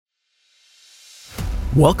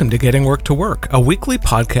Welcome to Getting Work to Work, a weekly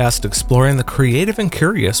podcast exploring the creative and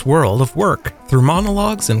curious world of work through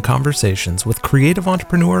monologues and conversations with creative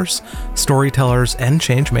entrepreneurs, storytellers, and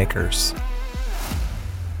changemakers.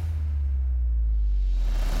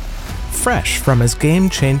 Fresh from his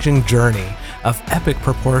game-changing journey of epic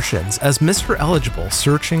proportions as Mr. Eligible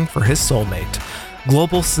searching for his soulmate,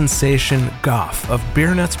 global sensation Gough of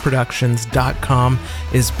BeerNutsProductions.com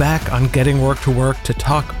is back on Getting Work to Work to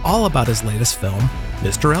talk all about his latest film,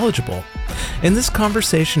 Mr. Eligible. In this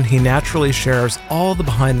conversation, he naturally shares all the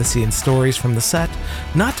behind-the-scenes stories from the set,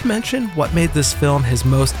 not to mention what made this film his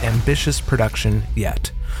most ambitious production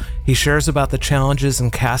yet. He shares about the challenges in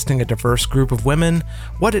casting a diverse group of women,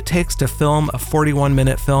 what it takes to film a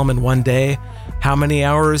 41-minute film in one day, how many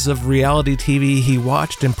hours of reality TV he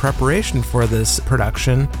watched in preparation for this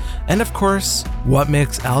production, and of course, what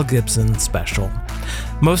makes Al Gibson special.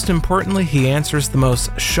 Most importantly, he answers the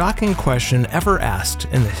most shocking question ever asked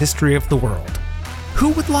in the history of the world. Who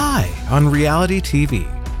would lie on reality TV?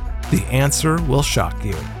 The answer will shock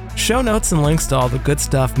you. Show notes and links to all the good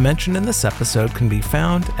stuff mentioned in this episode can be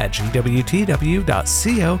found at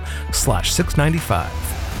GWTW695.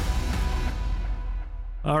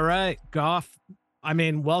 All right, Gough.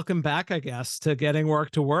 Welcome back, I guess, to Getting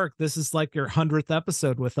Work to Work. This is like your 100th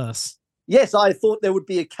episode with us. Yes, I thought there would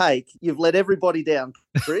be a cake. You've let everybody down,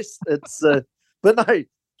 Chris. But no,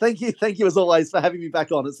 thank you as always for having me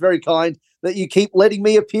back on. It's very kind that you keep letting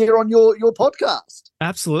me appear on your podcast.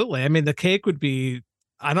 Absolutely. The cake would be,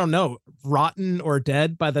 I don't know, rotten or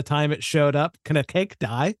dead by the time it showed up. Can a cake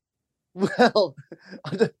die? Well,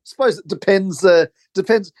 I suppose it depends.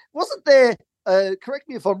 Depends. Wasn't there, correct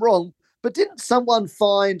me if I'm wrong, but didn't someone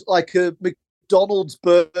find like a McDonald's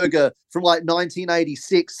burger from like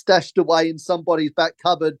 1986 stashed away in somebody's back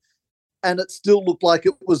cupboard and it still looked like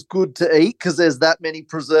it was good to eat because there's that many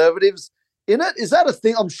preservatives in it? Is that a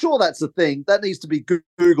thing? I'm sure that's a thing. That needs to be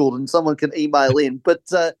Googled and someone can email in. But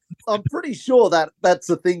I'm pretty sure that that's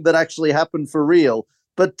a thing that actually happened for real.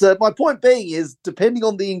 But my point being is, depending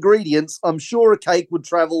on the ingredients, I'm sure a cake would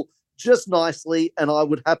travel just nicely and I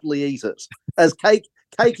would happily eat it. As cake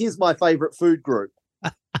is my favorite food group.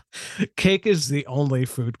 Cake is the only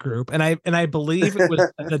food group. And I believe it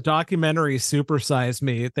was the documentary Super Size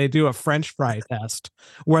Me. They do a French fry test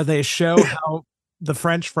where they show how the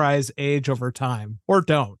French fries age over time or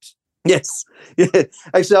don't. Yes. Yeah.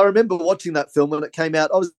 Actually, I remember watching that film when it came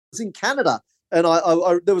out. I was in Canada and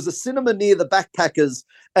I there was a cinema near the Backpackers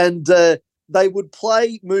and they would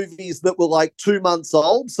play movies that were like 2 months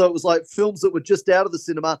old. So it was like films that were just out of the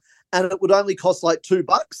cinema and it would only cost like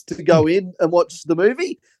 $2 to go in and watch the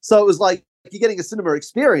movie. So it was like you're getting a cinema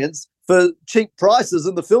experience for cheap prices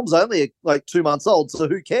and the film's only like 2 months old. So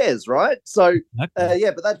who cares, right? So,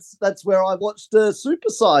 yeah, but that's where I watched Super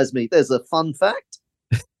Size Me. There's a fun fact.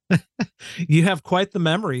 You have quite the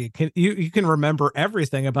memory. You can remember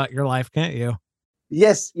everything about your life, can't you?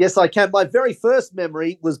 Yes, I can. My very first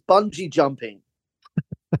memory was bungee jumping.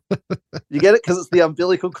 You get it? Because it's the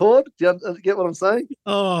umbilical cord. Do you get what I'm saying?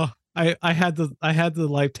 Oh, I had to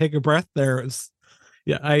like take a breath there. It was,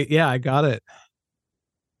 I got it.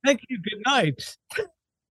 Thank you. Good night.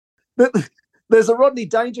 There's a Rodney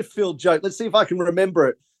Dangerfield joke. Let's see if I can remember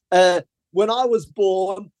it. When I was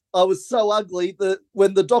born, I was so ugly that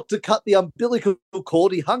when the doctor cut the umbilical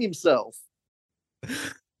cord, he hung himself.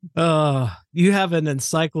 You have an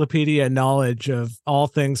encyclopedia knowledge of all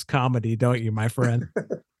things comedy, don't you, my friend?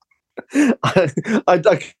 I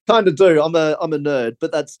kind of do. I'm a nerd,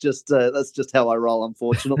 but that's just how I roll,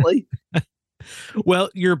 unfortunately. Well,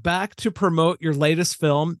 you're back to promote your latest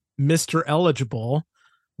film, Mr. Eligible.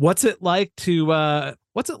 What's it like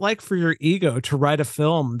for your ego to write a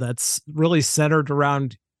film that's really centered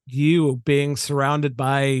around you being surrounded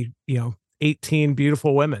by, 18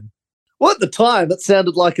 beautiful women? Well, at the time, that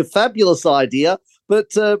sounded like a fabulous idea,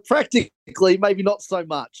 but practically, maybe not so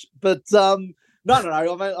much. But no,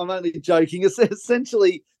 I'm only joking. It's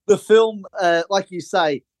essentially the film, like you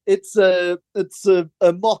say, it's a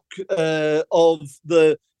mock of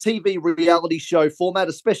the TV reality show format,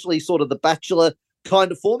 especially sort of the Bachelor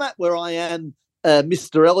kind of format, where I am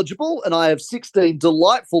Mr. Eligible, and I have 16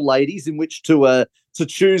 delightful ladies in which to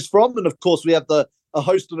choose from, and of course we have a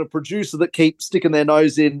host and a producer that keep sticking their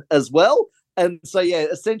nose in as well. And so, yeah,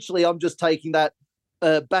 essentially I'm just taking that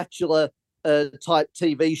Bachelor type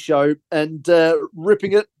TV show and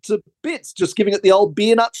ripping it to bits, just giving it the old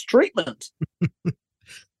beer nuts treatment.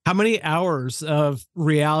 How many hours of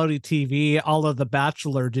reality TV, all of The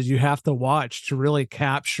Bachelor, did you have to watch to really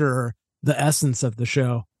capture the essence of the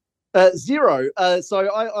show? 0. So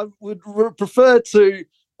I would prefer to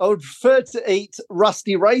I would prefer to eat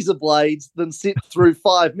rusty razor blades than sit through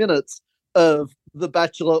 5 minutes of The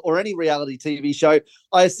Bachelor or any reality TV show.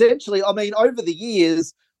 I mean, over the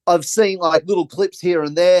years, I've seen like little clips here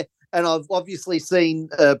and there, and I've obviously seen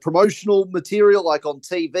promotional material like on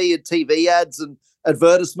TV and TV ads and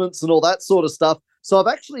advertisements and all that sort of stuff. So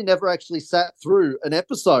I've actually never actually sat through an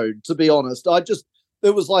episode, to be honest.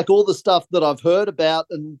 It was like all the stuff that I've heard about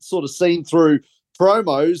and sort of seen through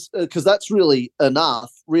promos, because that's really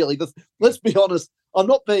enough, really. Let's be honest, I'm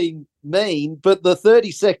not being mean, but the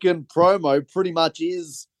 30-second promo pretty much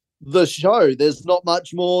is the show. There's not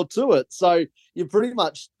much more to it. So you pretty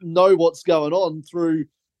much know what's going on through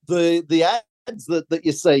the ads that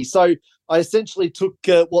you see. So I essentially took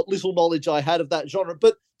what little knowledge I had of that genre.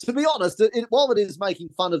 But to be honest, while it is making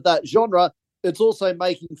fun of that genre, it's also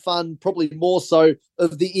making fun, probably more so,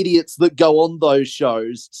 of the idiots that go on those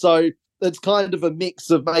shows. So it's kind of a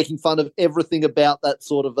mix of making fun of everything about that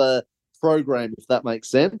sort of a program, if that makes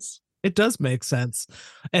sense. It does make sense.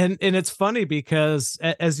 And it's funny because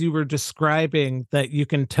as you were describing that you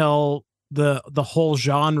can tell the whole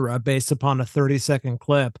genre based upon a 30-second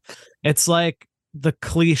clip, it's like the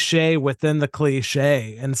cliche within the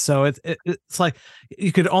cliche. And so it's like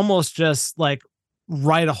you could almost just like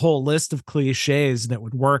write a whole list of cliches and it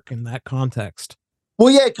would work in that context.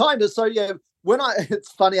 Well, yeah, kind of. So yeah,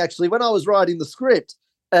 it's funny actually, when I was writing the script,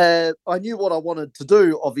 I knew what I wanted to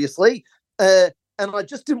do, obviously, and I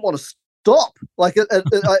just didn't want to stop. Like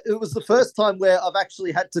it was the first time where I've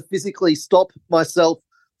actually had to physically stop myself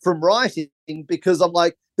from writing, because I'm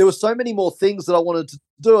like, there were so many more things that I wanted to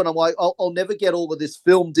do, and I'm like, I'll never get all of this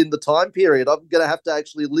filmed in the time period. I'm going to have to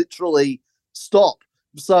actually literally stop.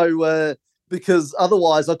 So because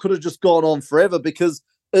otherwise I could have just gone on forever, because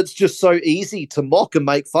it's just so easy to mock and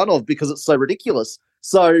make fun of because it's so ridiculous.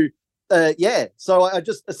 So yeah, so I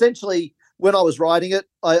just essentially, when I was writing it,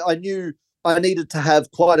 I knew I needed to have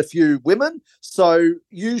quite a few women. So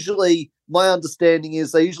usually my understanding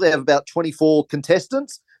is they usually have about 24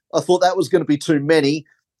 contestants. I thought that was going to be too many.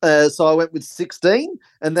 So I went with 16,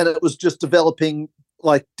 and then it was just developing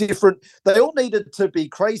like different, they all needed to be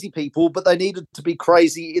crazy people, but they needed to be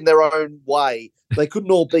crazy in their own way. They couldn't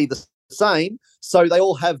all be the same. So they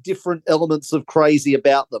all have different elements of crazy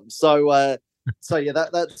about them. So, so yeah,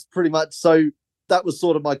 that's pretty much, so that was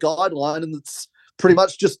sort of my guideline, and it's pretty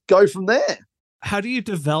much just go from there. How do you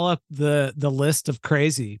develop the list of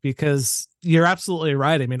crazy? Because you're absolutely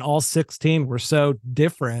right. I mean, all 16 were so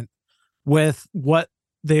different with what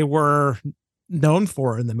they were known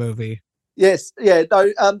for in the movie. Yes. Yeah.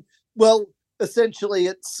 No. Well, essentially,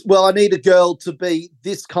 I need a girl to be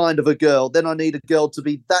this kind of a girl. Then I need a girl to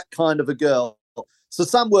be that kind of a girl. So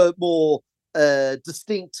some were more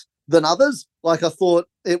distinct than others. Like I thought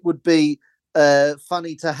it would be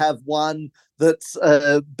funny to have one that's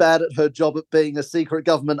bad at her job at being a secret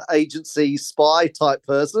government agency spy type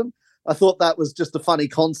person. I thought that was just a funny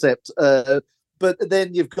concept. But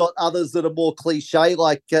then you've got others that are more cliche,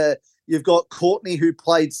 like you've got Courtney, who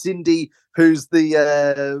played Cindy, who's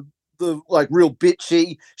the like real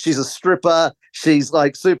bitchy. She's a stripper. She's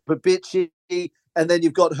like super bitchy. And then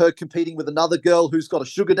you've got her competing with another girl who's got a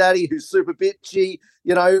sugar daddy who's super bitchy,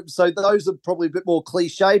 you know. So those are probably a bit more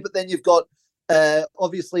cliche. But then you've got,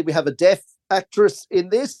 obviously, we have a deaf actress in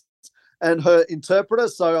this and her interpreter.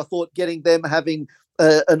 So I thought getting them having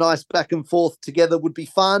a nice back and forth together would be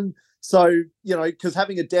fun. So, you know, because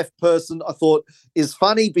having a deaf person, I thought, is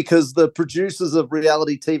funny, because the producers of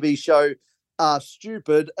reality TV show are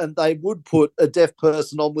stupid, and they would put a deaf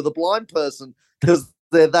person on with a blind person because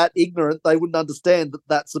they're that ignorant. They wouldn't understand that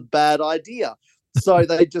that's a bad idea. So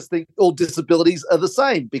they just think all disabilities are the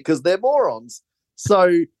same because they're morons. So,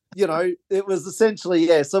 you know, it was essentially,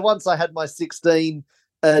 yeah. So once I had my 16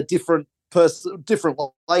 different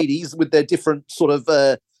ladies with their different sort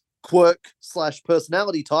of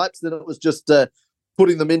quirk/personality types, then it was just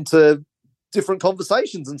putting them into different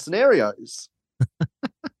conversations and scenarios.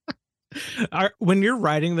 When you're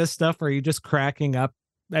writing this stuff, are you just cracking up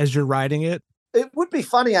as you're writing it? It would be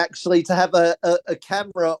funny, actually, to have a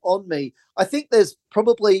camera on me. I think there's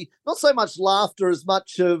probably not so much laughter as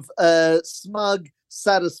much of smug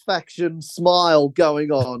satisfaction smile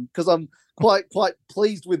going on, because I'm quite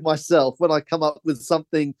pleased with myself when I come up with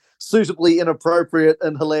something suitably inappropriate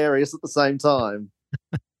and hilarious at the same time.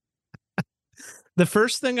 The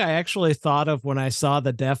first thing I actually thought of when I saw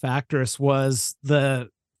the deaf actress was the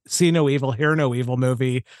See No Evil, Hear No Evil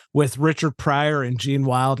movie with Richard Pryor and Gene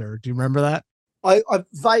Wilder. Do you remember that? I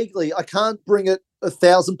vaguely, I can't bring it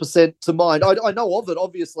 1,000% to mind. I know of it,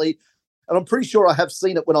 obviously, and I'm pretty sure I have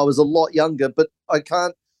seen it when I was a lot younger, but I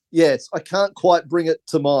can't quite bring it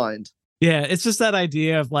to mind. Yeah, it's just that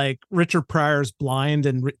idea of like Richard Pryor's blind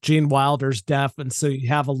and Gene Wilder's deaf, and so you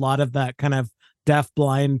have a lot of that kind of deaf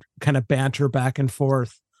blind kind of banter back and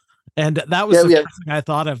forth. And that was Yeah, the yeah. first thing I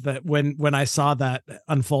thought of that when I sasaw that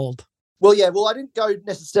unfold. Well, yeah. Well, I didn't go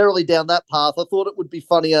necessarily down that path. I thought it would be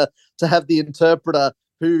funnier to have the interpreter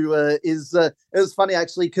who is. It was funny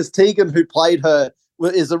actually because Tegan, who played her,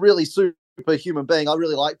 is a really super human being. I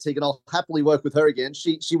really like Tegan. I'll happily work with her again.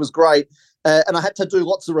 She was great, and I had to do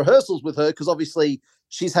lots of rehearsals with her because obviously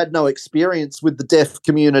she's had no experience with the deaf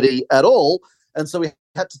community at all, and so we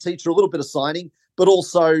had to teach her a little bit of signing, but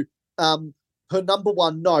also her number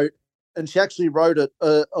one note, and she actually wrote it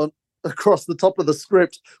on across the top of the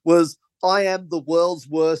script was "I am the world's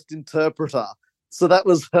worst interpreter." So that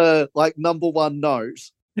was her like number one note.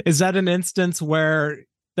 Is that an instance where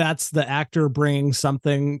that's the actor bringing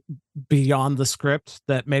something beyond the script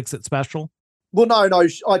that makes it special? Well, no.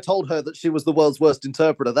 I told her that she was the world's worst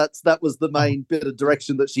interpreter. That was the main bit of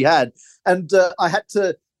direction that she had, and I had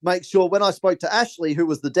to make sure when I spoke to Ashley, who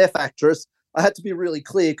was the deaf actress, I had to be really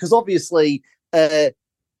clear because obviously,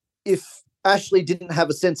 if Ashley didn't have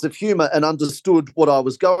a sense of humor and understood what I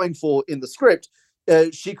was going for in the script,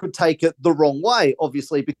 she could take it the wrong way,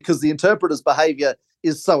 obviously, because the interpreter's behavior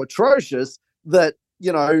is so atrocious that,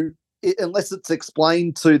 unless it's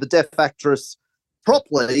explained to the deaf actress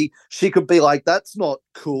properly, she could be like, that's not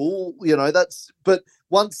cool, but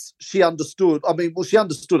once she understood, she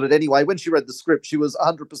understood it anyway. When she read the script, she was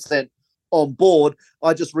 100% on board.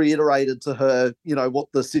 I just reiterated to her, what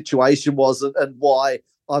the situation was and why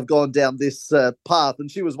I've gone down this path, and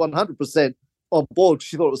she was 100% on board.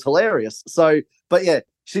 She thought it was hilarious. So, but yeah,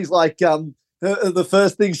 she's like, the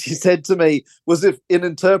first thing she said to me was, if an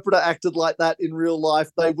interpreter acted like that in real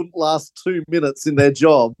life, they wouldn't last 2 minutes in their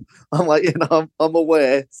job. I'm like, I'm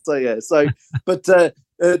aware. So yeah, but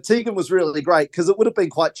Tegan was really great because it would have been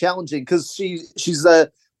quite challenging because she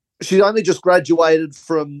only just graduated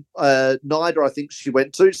from NIDA, I think she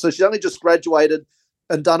went to. So she only just graduated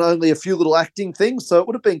and done only a few little acting things. So it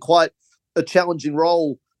would have been quite a challenging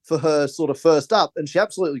role for her sort of first up. And she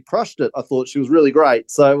absolutely crushed it. I thought she was really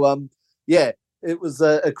great. So, yeah, it was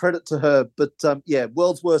a credit to her. But, yeah,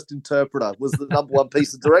 world's worst interpreter was the number one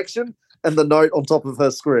piece of direction and the note on top of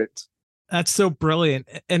her script. That's so brilliant.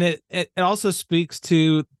 And it also speaks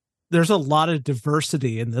to, there's a lot of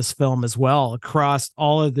diversity in this film as well across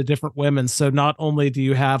all of the different women. So not only do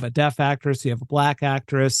you have a deaf actress, you have a black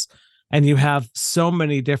actress, and you have so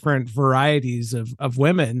many different varieties of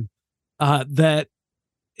women that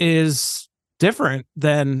is different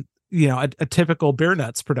than, a typical Beer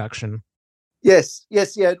Nuts production. Yes, yeah,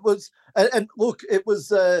 it was. And look, it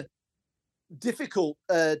was difficult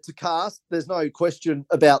to cast. There's no question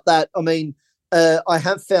about that. I mean, I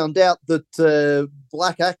have found out that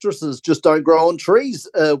black actresses just don't grow on trees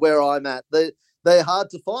where I'm at. They're hard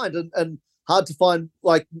to find and hard to find.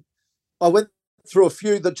 Like, I went through a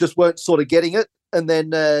few that just weren't sort of getting it, and then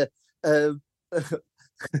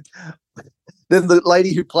then the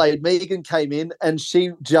lady who played Megan came in and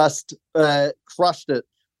she just crushed it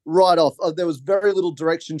right off. There was very little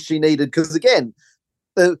direction she needed because, again,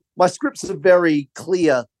 my scripts are very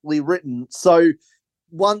clearly written. So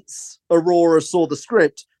once Aurora saw the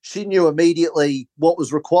script, she knew immediately what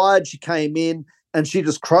was required. She came in and she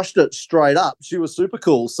just crushed it straight up. She was super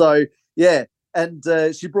cool. So, yeah. And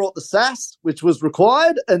she brought the sass, which was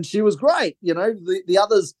required, and she was great. The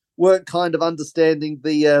others weren't kind of understanding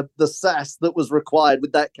the sass that was required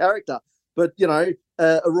with that character. But,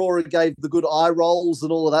 Aurora gave the good eye rolls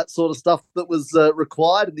and all of that sort of stuff that was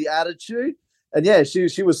required, and the attitude. And, yeah,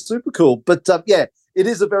 she was super cool. But, yeah, it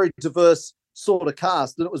is a very diverse sort of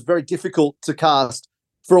cast, and it was very difficult to cast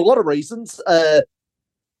for a lot of reasons.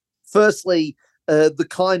 Firstly, the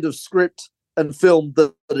kind of script and film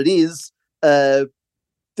that it is, there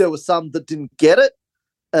were some that didn't get it.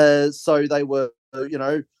 So they were,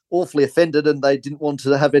 awfully offended and they didn't want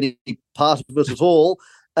to have any part of it at all.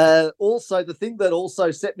 Also, the thing that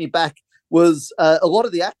also set me back was a lot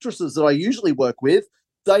of the actresses that I usually work with,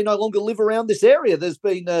 they no longer live around this area. There's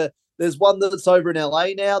one that's over in LA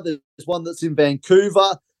now. There's one that's in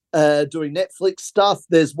Vancouver doing Netflix stuff.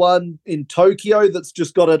 There's one in Tokyo that's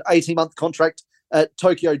just got an 18-month contract at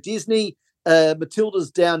Tokyo Disney.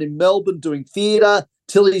 Matilda's down in Melbourne doing theatre.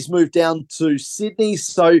 Tilly's moved down to Sydney.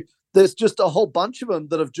 So there's just a whole bunch of them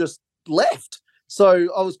that have just left. So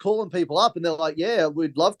I was calling people up and they're like, yeah,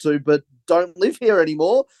 we'd love to, but don't live here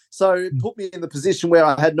anymore. So it put me in the position where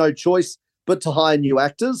I had no choice but to hire new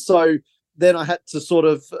actors. So then I had to sort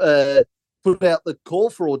of put out the call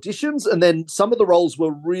for auditions. And then some of the roles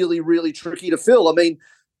were really, really tricky to fill. I mean,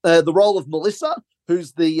 the role of Melissa,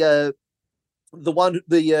 who's the the one,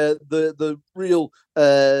 the real,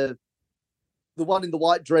 the one in the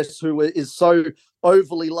white dress who is so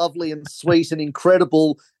overly lovely and sweet and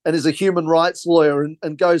incredible and is a human rights lawyer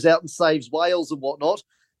and goes out and saves whales and whatnot.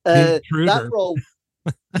 That role,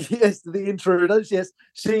 yes, the intruders, yes,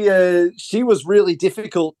 she was really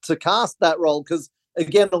difficult to cast that role because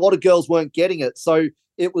again, a lot of girls weren't getting it, so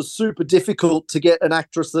it was super difficult to get an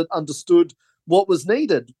actress that understood what was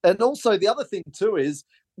needed. And also the other thing too is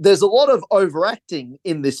there's a lot of overacting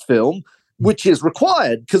in this film, which is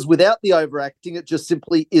required because without the overacting, it just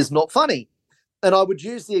simply is not funny. And I would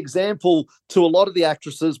use the example to a lot of the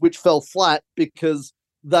actresses which fell flat because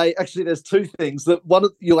they actually, there's two things that one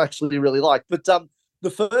you'll actually really like. But the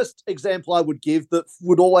first example I would give that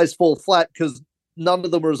would always fall flat because none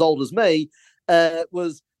of them were as old as me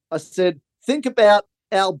was I said, think about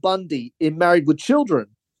Al Bundy in Married with Children.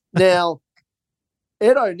 Now,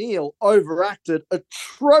 Ed O'Neill overacted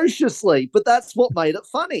atrociously, but that's what made it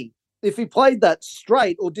funny. If he played that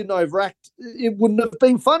straight or didn't overact, it wouldn't have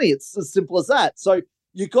been funny. It's as simple as that. So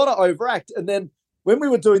you got to overact. And then when we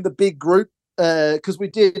were doing the big group, because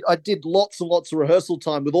I did lots and lots of rehearsal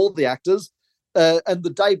time with all the actors. And the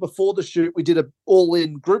day before the shoot, we did an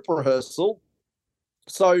all-in group rehearsal.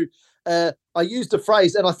 So I used a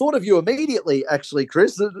phrase, and I thought of you immediately, actually,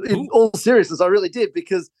 Chris. In all seriousness, I really did,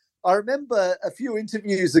 because I remember a few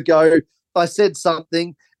interviews ago, I said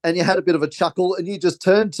something, and you had a bit of a chuckle, and you just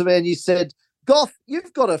turned to me and you said, "Gough,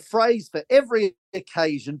 you've got a phrase for every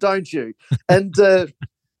occasion, don't you?" And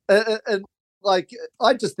like,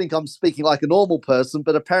 I just think I'm speaking like a normal person,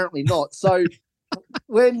 but apparently not. So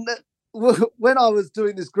when I was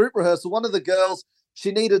doing this group rehearsal, one of the girls,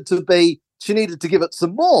 she needed to give it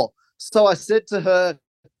some more. So I said to her,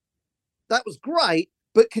 "That was great,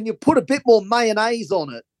 but can you put a bit more mayonnaise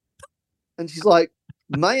on it?" And she's like,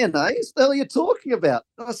 "Mayonnaise? What the hell are you talking about?"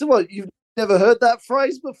 And I said, "Well, you've never heard that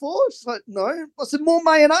phrase before?" She's like, "No." I said, "More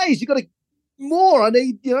mayonnaise. You got to more. I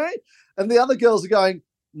need, you know." And the other girls are going,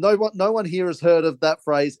 no one here has heard of that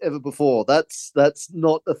phrase ever before. That's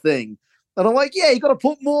not a thing." And I'm like, "Yeah, you got to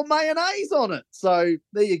put more mayonnaise on it." So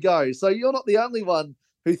there you go. So you're not the only one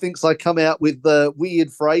who thinks I come out with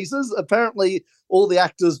weird phrases. Apparently, all the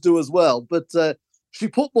actors do as well. But she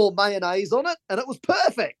put more mayonnaise on it, and it was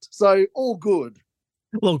perfect. So all good.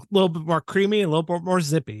 A little bit more creamy, a little bit more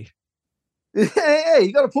zippy. Yeah,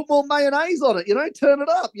 you got to put more mayonnaise on it. Turn it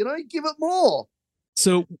up. Give it more.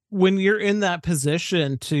 So when you're in that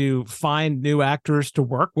position to find new actors to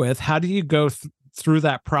work with, how do you go through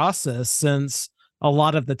that process? Since a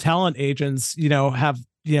lot of the talent agents, have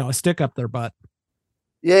a stick up their butt.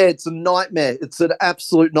 Yeah, it's a nightmare. It's an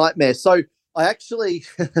absolute nightmare. So I actually,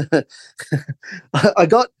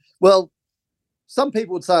 some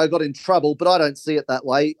people would say I got in trouble, but I don't see it that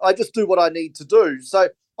way. I just do what I need to do. So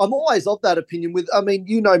I'm always of that opinion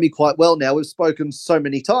you know me quite well now. We've spoken so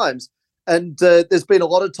many times. And there's been a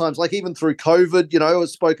lot of times, like even through COVID, I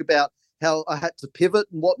spoke about how I had to pivot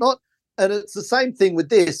and whatnot. And it's the same thing with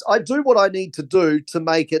this. I do what I need to do to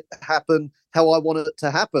make it happen how I want it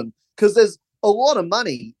to happen. Because there's a lot of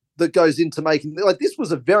money that goes into making, like, this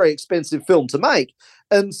was a very expensive film to make.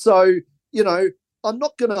 And so, I'm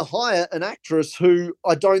not going to hire an actress who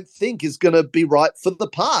I don't think is going to be right for the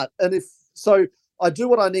part. And so I do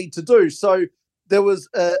what I need to do. So there was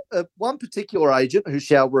one particular agent who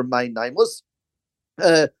shall remain nameless,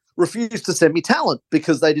 refused to send me talent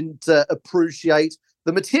because they didn't appreciate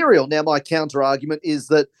the material. Now, my counter argument is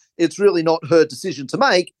that it's really not her decision to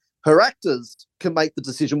make. Her actors can make the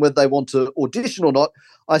decision whether they want to audition or not.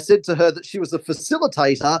 I said to her that she was a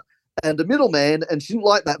facilitator and a middleman, and she didn't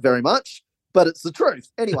like that very much, but it's the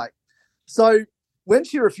truth. Anyway, so when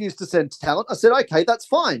she refused to send talent, I said, "Okay, that's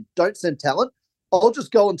fine. Don't send talent. I'll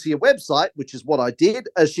just go onto your website," which is what I did,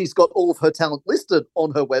 as she's got all of her talent listed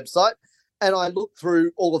on her website. And I looked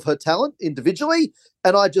through all of her talent individually,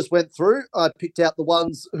 and I just went through. I picked out the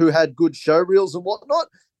ones who had good show reels and whatnot,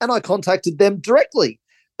 and I contacted them directly.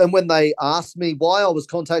 And when they asked me why I was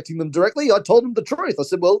contacting them directly, I told them the truth. I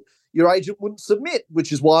said, "Well, your agent wouldn't submit,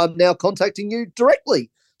 which is why I'm now contacting you directly."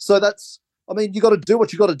 So you got to do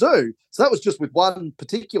what you got to do. So that was just with one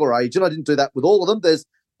particular agent. I didn't do that with all of them. There's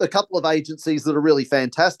a couple of agencies that are really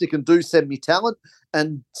fantastic and do send me talent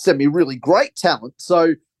and send me really great talent.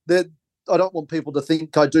 So I don't want people to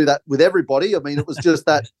think I do that with everybody. It was just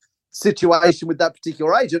that situation with that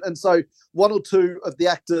particular agent. And so one or two of the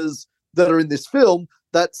actors that are in this film,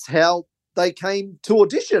 that's how they came to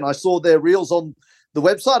audition. I saw their reels on the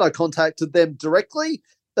website. I contacted them directly.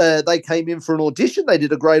 They came in for an audition. They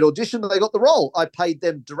did a great audition and they got the role. I paid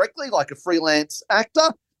them directly like a freelance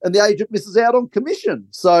actor, and the agent misses out on commission.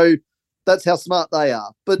 So that's how smart they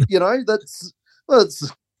are. But, Well,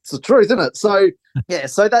 it's the truth, isn't it? So yeah,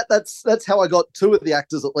 so that's how I got two of the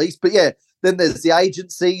actors at least. But yeah, then there's the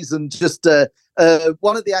agencies and just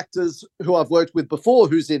one of the actors who I've worked with before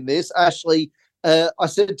who's in this, Ashley. I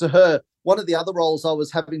said to her, one of the other roles I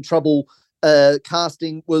was having trouble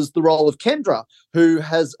casting was the role of Kendra, who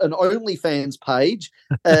has an OnlyFans page.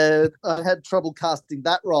 I had trouble casting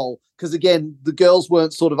that role because, again, the girls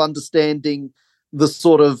weren't sort of understanding the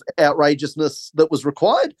sort of outrageousness that was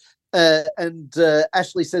required. And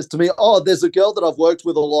Ashley says to me, "Oh, there's a girl that I've worked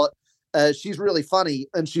with a lot. She's really funny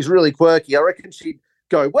and she's really quirky. I reckon she'd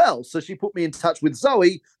go well." So she put me in touch with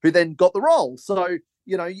Zoe, who then got the role. So,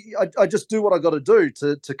 you know, I just do what I got to do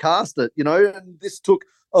to cast it, you know, and this took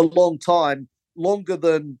a long time, longer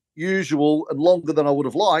than usual and longer than I would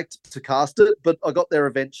have liked to cast it, but I got there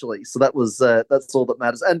eventually. So that's all that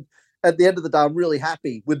matters. And at the end of the day, I'm really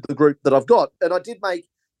happy with the group that I've got. And I did make,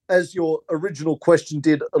 as your original question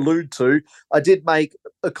did allude to, I did make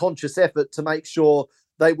a conscious effort to make sure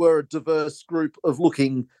they were a diverse group of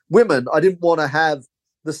looking women. I didn't want to have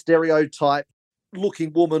the stereotype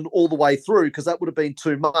looking woman all the way through because that would have been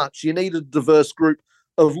too much. You need a diverse group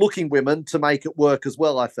of looking women to make it work as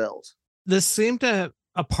well, I felt. This seemed to,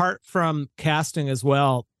 apart from casting as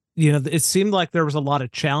well, you know, it seemed like there was a lot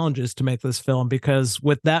of challenges to make this film because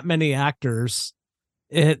with that many actors,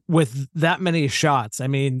 with that many shots, I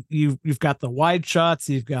mean, you've got the wide shots,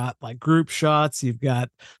 you've got like group shots, you've got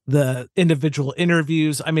the individual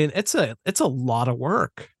interviews. I mean, it's a lot of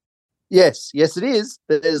work. Yes, it is.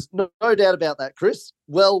 There's no doubt about that, Chris.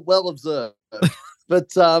 Well observed.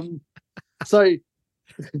 But so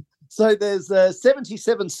there's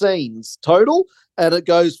 77 scenes total, and it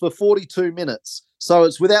goes for 42 minutes. So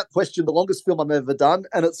it's without question the longest film I've ever done.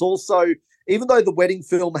 And it's also, even though the wedding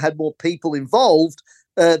film had more people involved,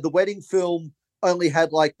 the wedding film only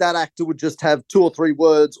had like that actor would just have 2 or 3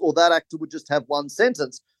 words, or that actor would just have 1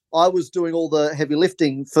 sentence. I was doing all the heavy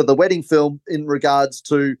lifting for the wedding film in regards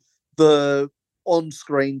to the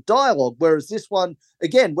on-screen dialogue. Whereas this one,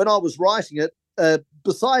 again, when I was writing it,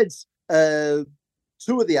 besides 2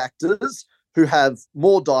 of the actors who have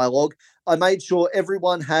more dialogue, I made sure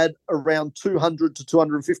everyone had around 200 to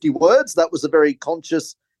 250 words. That was a very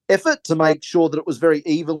conscious effort to make sure that it was very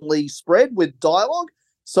evenly spread with dialogue.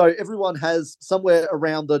 So everyone has somewhere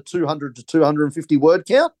around the 200 to 250 word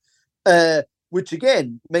count, which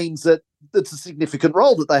again means that it's a significant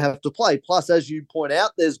role that they have to play. Plus, as you point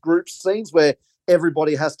out, there's group scenes where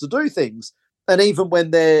everybody has to do things. And even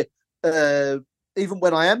when I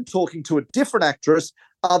am talking to a different actress,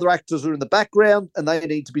 other actors are in the background and they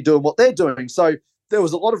need to be doing what they're doing. So there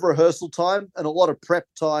was a lot of rehearsal time and a lot of prep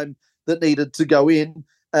time that needed to go in.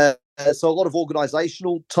 So a lot of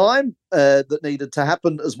organizational time that needed to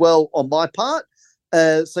happen as well on my part.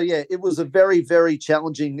 So yeah, it was a very, very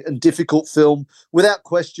challenging and difficult film. Without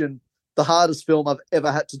question, the hardest film I've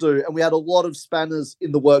ever had to do. And we had a lot of spanners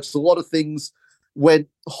in the works. A lot of things went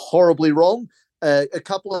horribly wrong. A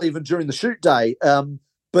couple even during the shoot day.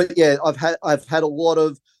 But yeah, I've had a lot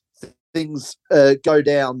of things go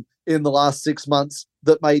down in the last 6 months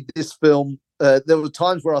that made this film. There were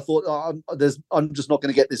times where I thought, I'm just not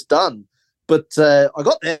going to get this done. But I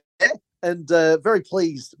got there and very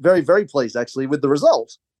pleased, very, very pleased actually with the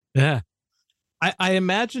result. Yeah. I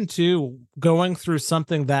imagine too, going through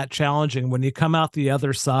something that challenging, when you come out the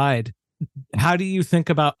other side, how do you think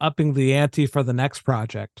about upping the ante for the next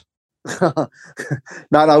project? No,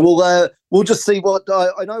 we'll just see what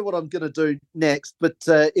I know what I'm going to do next, but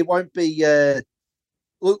it won't be.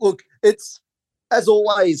 Look, it's as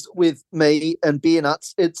always with me and Beer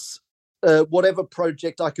Nuts. It's whatever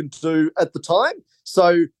project I can do at the time.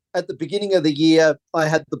 So at the beginning of the year, I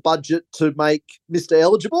had the budget to make Mr.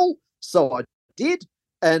 Eligible, so I did,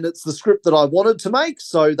 and it's the script that I wanted to make,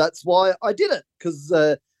 so that's why I did it. Because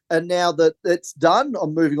and now that it's done,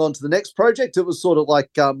 I'm moving on to the next project. It was sort of like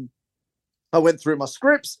I went through my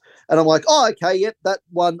scripts and I'm like, oh, okay, yep, that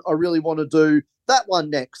one I really want to do that one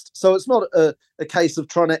next. So it's not a case of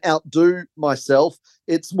trying to outdo myself.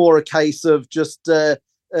 It's more a case of just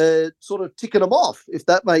sort of ticking them off, if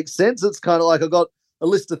that makes sense. It's kind of like I got a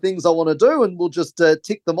list of things I want to do and we'll just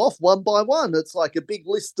tick them off one by one. It's like a big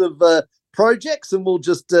list of projects and we'll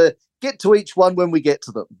just get to each one when we get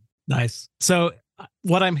to them. Nice. So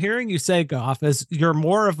what I'm hearing you say, Gough, is you're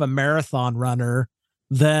more of a marathon runner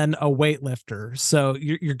than a weightlifter. So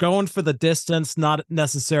you're going for the distance, not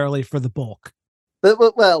necessarily for the bulk.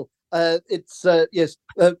 Well, It's yes.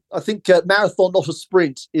 I think marathon, not a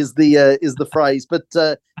sprint, is the phrase. But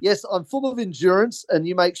yes, I'm full of endurance, and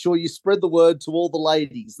you make sure you spread the word to all the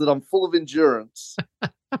ladies that I'm full of endurance.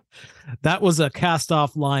 That was a cast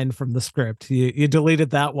off line from the script. You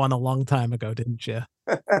deleted that one a long time ago, didn't you?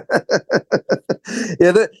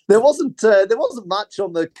 Yeah, there wasn't much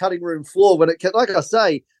on the cutting room floor when it came. Like I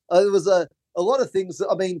say, there was a lot of things.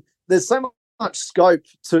 I mean, there's so much scope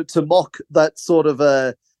to mock that sort of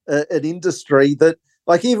an industry that,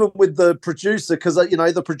 like, even with the producer, because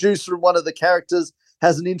the producer and one of the characters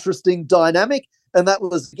has an interesting dynamic, and that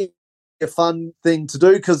was a fun thing to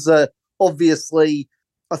do because obviously,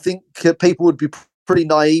 I think people would be pretty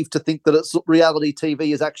naive to think that it's reality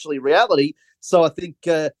TV is actually reality. So I think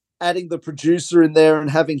adding the producer in there and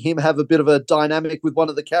having him have a bit of a dynamic with one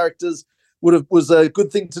of the characters was a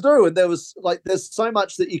good thing to do. And there's so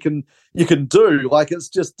much that you can do. Like, it's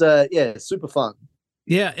just super fun.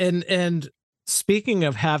 Yeah, and speaking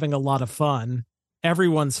of having a lot of fun,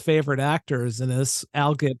 everyone's favorite actor is in this,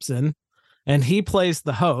 Al Gibson, and he plays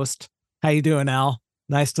the host. How you doing, Al?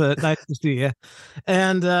 Nice to see you.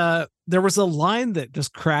 And there was a line that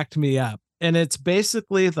just cracked me up, and it's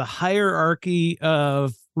basically the hierarchy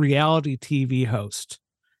of reality TV host.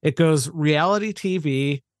 It goes reality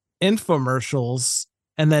TV, infomercials,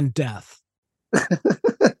 and then death.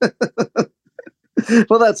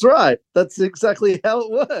 Well, that's right. That's exactly how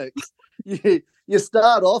it works. You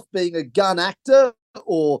start off being a gun actor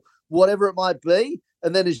or whatever it might be,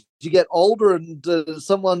 and then as you get older and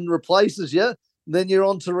someone replaces you, then you're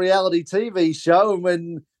on to reality TV show.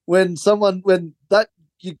 And when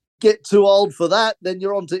you get too old for that, then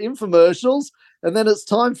you're on to infomercials, and then it's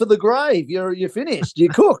time for the grave. You're finished.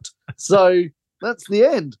 You're cooked. So that's the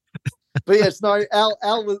end. But yes, no,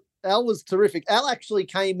 Al was terrific. Al actually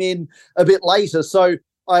came in a bit later. So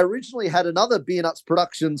I originally had another Beer Nuts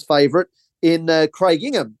Productions favorite in Craig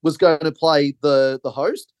Ingham was going to play the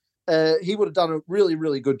host. He would have done a really,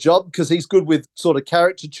 really good job because he's good with sort of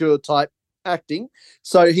caricature type acting.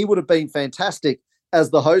 So he would have been fantastic as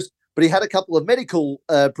the host. But he had a couple of medical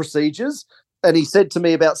procedures, and he said to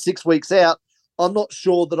me about 6 weeks out, I'm not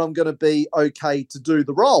sure that I'm going to be okay to do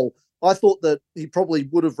the role. I thought that he probably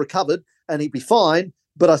would have recovered and he'd be fine.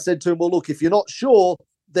 But I said to him, well, look, if you're not sure,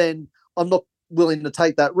 then I'm not willing to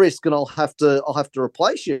take that risk, and I'll have to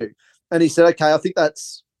replace you. And he said, okay, I think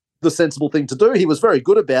that's the sensible thing to do. He was very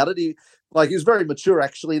good about it. He was very mature,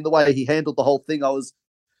 actually, in the way he handled the whole thing. I was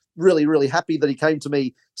really, really happy that he came to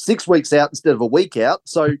me 6 weeks out instead of a week out.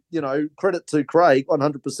 So, credit to Craig,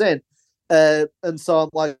 100%. And so I'm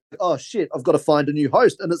like, oh, shit, I've got to find a new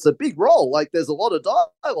host. And it's a big role. Like, there's a lot of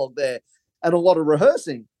dialogue there and a lot of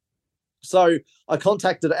rehearsing. So I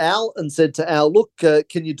contacted Al and said to Al, look,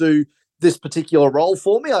 can you do this particular role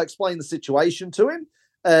for me? I explained the situation to him.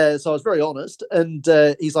 So I was very honest. And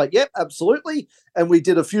he's like, yep, absolutely. And we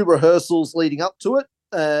did a few rehearsals leading up to it.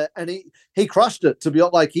 And he crushed it, to be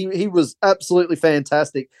honest. Like, he was absolutely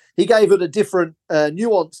fantastic. He gave it a different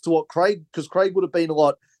nuance to what because Craig would have been a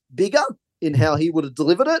lot bigger in how he would have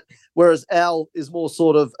delivered it, whereas Al is more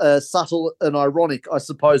sort of subtle and ironic, I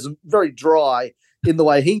suppose, and very dry in the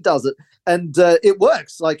way he does it. And it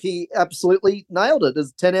works. Like, he absolutely nailed it.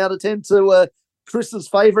 It's 10 out of 10 to Chris's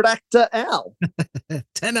favorite actor, Al.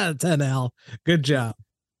 10 out of 10, Al. Good job.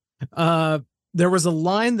 There was a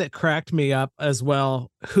line that cracked me up as well.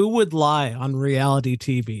 Who would lie on reality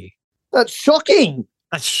TV? That's shocking.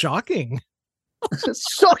 That's shocking.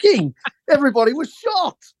 It's shocking. Everybody was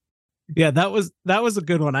shocked. Yeah, that was a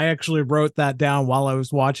good one. I actually wrote that down while I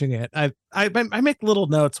was watching it. I make little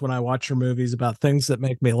notes when I watch your movies about things that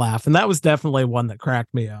make me laugh, and that was definitely one that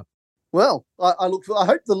cracked me up. Well, I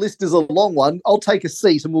hope the list is a long one. I'll take a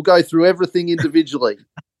seat and we'll go through everything individually.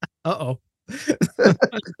 Uh-oh.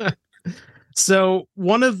 So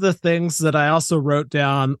one of the things that I also wrote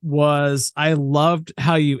down was I loved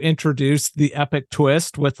how you introduced the epic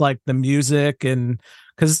twist with like the music, and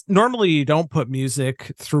because normally you don't put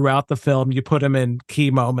music throughout the film, you put them in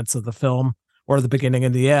key moments of the film or the beginning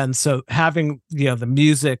and the end. So having, the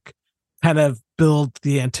music kind of build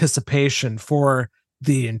the anticipation for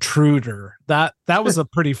the intruder, that was a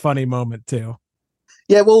pretty funny moment too.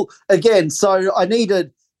 Yeah, well, again, so I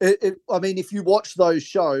needed, I mean, if you watch those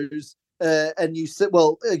shows, and you said,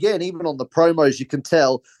 well, again, even on the promos, you can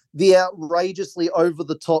tell the outrageously over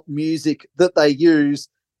the top music that they use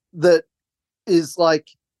that is like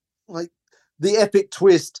the epic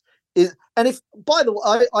twist is. And if, by the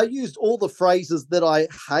way, I used all the phrases that I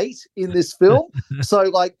hate in this film. So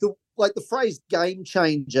like the phrase game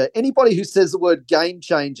changer, anybody who says the word game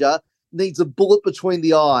changer needs a bullet between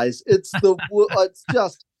the eyes. It's the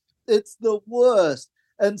worst.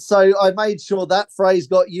 And so I made sure that phrase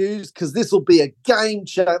got used because this will be a game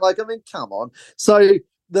changer. Like, I mean, come on. So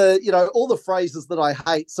all the phrases that I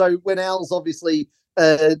hate. So when Al's obviously,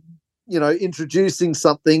 introducing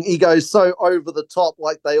something, he goes so over the top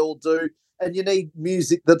like they all do. And you need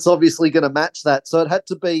music that's obviously going to match that. So it had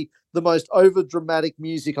to be the most over dramatic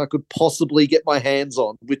music I could possibly get my hands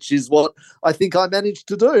on, which is what I think I managed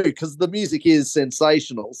to do because the music is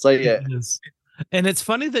sensational. So, yeah. It is. And it's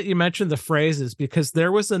funny that you mentioned the phrases because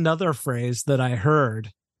there was another phrase that I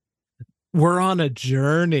heard. We're on a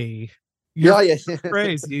journey. Yeah.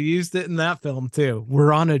 Phrase. You used it in that film too.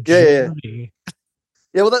 We're on a Yeah. journey.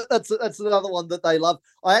 Yeah, well, that's another one that they love.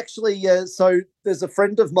 I actually, so there's a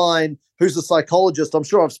friend of mine who's a psychologist. I'm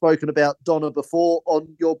sure I've spoken about Donna before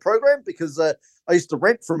on your program because I used to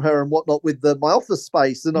rent from her and whatnot with my office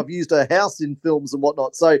space, and I've used her house in films and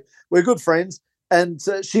whatnot. So we're good friends, and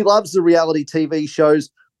she loves the reality TV shows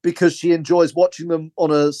because she enjoys watching them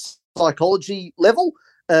on a psychology level.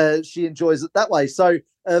 She enjoys it that way. So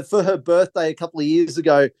for her birthday a couple of years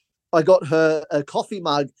ago, I got her a coffee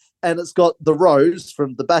mug and it's got the rose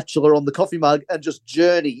from The Bachelor on the coffee mug and just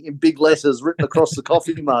Journey in big letters written across the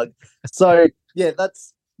coffee mug. So, yeah,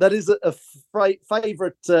 that is a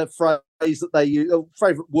favorite phrase that they use, a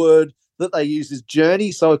favorite word that they use is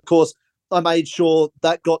journey. So, of course, I made sure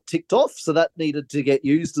that got ticked off. So that needed to get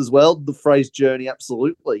used as well. The phrase journey,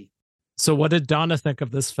 absolutely. So what did Donna think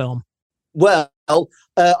of this film? Well,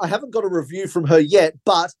 I haven't got a review from her yet,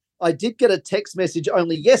 but I did get a text message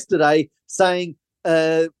only yesterday saying,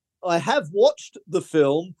 I have watched the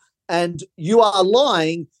film and you are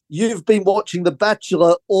lying. You've been watching The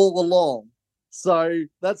Bachelor all along. So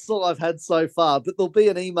that's all I've had so far. But there'll be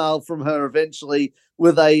an email from her eventually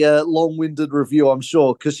with a long-winded review, I'm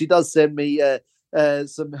sure, because she does send me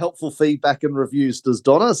some helpful feedback and reviews, does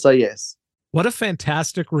Donna? So, yes. What a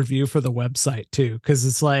fantastic review for the website, too, because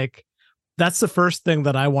it's like, that's the first thing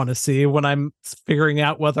that I want to see when I'm figuring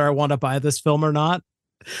out whether I want to buy this film or not.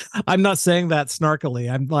 I'm not saying that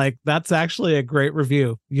snarkily. I'm like, that's actually a great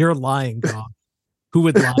review. You're lying, Gough. Who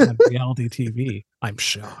would lie on reality TV? I'm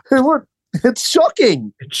shocked. Who would? It's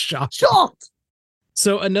shocking. It's shocking. Shocked.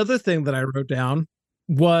 So another thing that I wrote down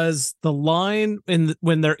was the line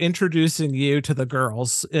when they're introducing you to the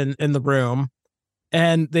girls in the room,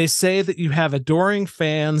 and they say that you have adoring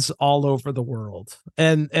fans all over the world,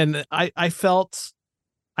 and I felt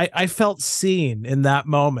seen in that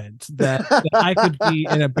moment that I could be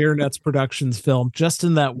in a Beer Nuts Productions film just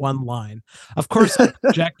in that one line. Of course, I'm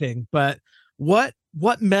projecting, but what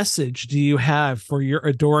message do you have for your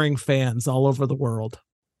adoring fans all over the world?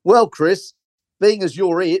 Well, Chris, being as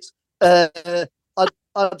you're it,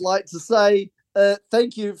 I'd like to say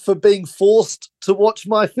thank you for being forced to watch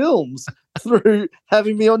my films through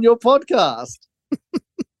having me on your podcast.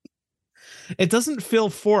 It doesn't feel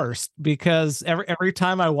forced because every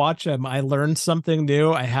time I watch them, I learn something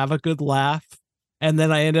new. I have a good laugh, and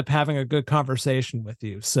then I end up having a good conversation with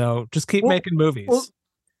you. So just keep making movies. Well,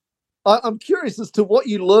 I'm curious as to what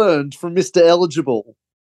you learned from Mr. Eligible.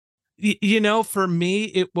 For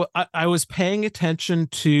me, I was paying attention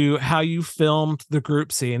to how you filmed the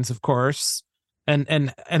group scenes, of course,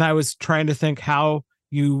 and I was trying to think how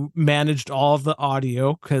you managed all of the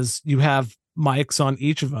audio because you have mics on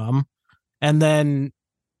each of them. And then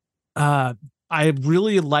I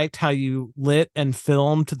really liked how you lit and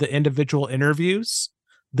filmed the individual interviews.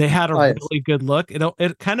 They had a really good look.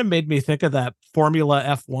 It kind of made me think of that Formula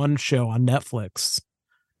F1 show on Netflix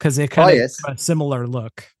because they kind of have a similar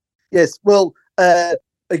look. Yes. Well,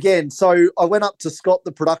 again, so I went up to Scott,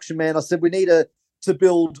 the production man. I said, we need to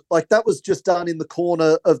build, like that was just done in the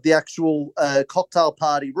corner of the actual cocktail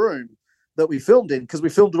party room that we filmed in because we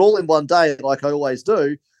filmed it all in one day like I always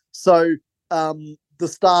do. So the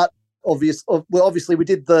start, obviously we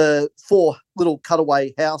did the 4 little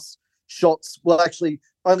cutaway house shots. Well, actually,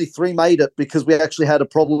 only 3 made it because we actually had a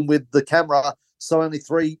problem with the camera. So only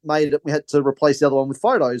 3 made it. We had to replace the other one with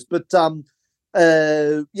photos. But so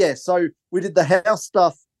we did the house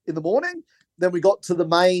stuff in the morning. Then we got to the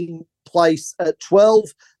main place at 12.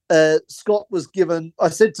 Scott was given, I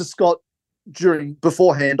said to Scott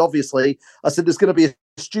beforehand, obviously, I said, there's going to be a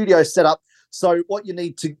studio set up. So what you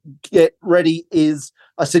need to get ready is,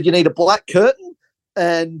 I said, you need a black curtain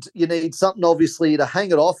and you need something obviously to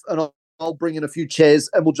hang it off. And I'll bring in a few chairs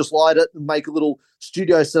and we'll just light it and make a little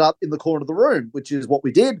studio set up in the corner of the room, which is what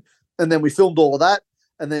we did. And then we filmed all of that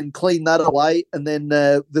and then cleaned that away. And then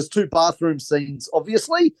there's 2 bathroom scenes,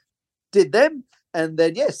 obviously, did them. And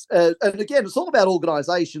then, yes, and again, it's all about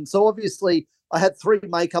organization. So obviously I had 3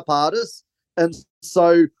 makeup artists. And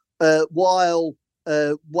so while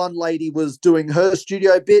one lady was doing her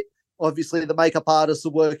studio bit, obviously the makeup artists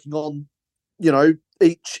are working on, you know,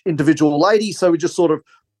 each individual lady. So we just sort of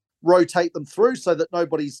rotate them through so that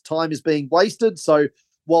nobody's time is being wasted. So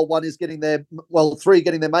while one is getting their, well, three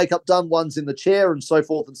getting their makeup done, one's in the chair and so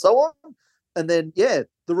forth and so on. And then, yeah,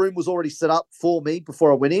 the room was already set up for me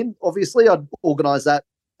before I went in. Obviously, I'd organised that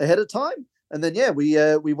ahead of time. And then, yeah,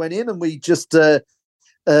 we went in and we just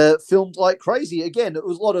filmed like crazy. Again, it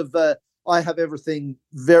was a lot of, I have everything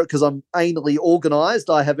very, because I'm anally organised,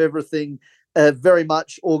 I have everything very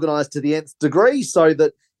much organised to the nth degree so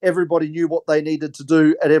that everybody knew what they needed to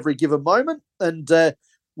do at every given moment. And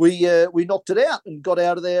we knocked it out and got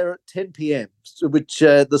out of there at 10 p.m., which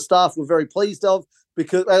the staff were very pleased of,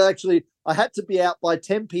 because actually I had to be out by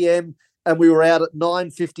 10 p.m. and we were out at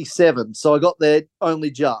 9:57. So I got there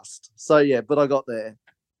only just. So, yeah, but I got there.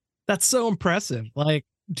 That's so impressive. Like,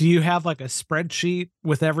 do you have like a spreadsheet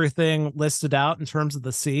with everything listed out in terms of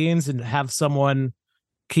the scenes and have someone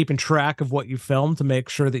keeping track of what you filmed to make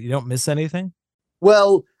sure that you don't miss anything?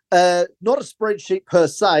 Well, not a spreadsheet per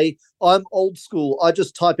se. I'm old school. I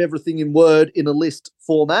just type everything in Word in a list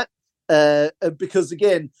format because,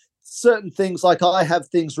 again, certain things, like I have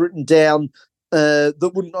things written down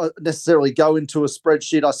that wouldn't necessarily go into a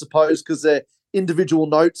spreadsheet, I suppose, because they're individual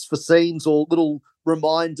notes for scenes or little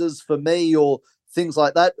reminders for me or things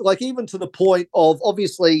like that. Like, even to the point of,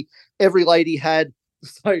 obviously every lady had,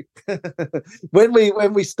 so when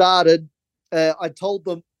we started, I told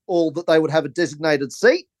them all that they would have a designated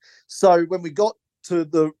seat. So when we got to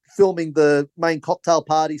the filming the main cocktail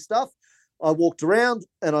party stuff, I walked around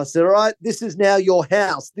and I said, all right, this is now your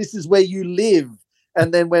house. This is where you live.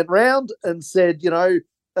 And then went round and said, you know,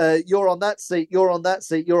 you're on that seat, you're on that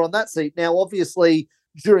seat, you're on that seat. Now, obviously,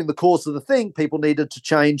 during the course of the thing, people needed to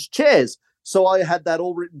change chairs. So I had that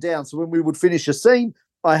all written down. So when we would finish a scene,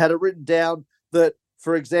 I had it written down that,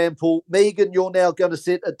 for example, Megan, you're now going to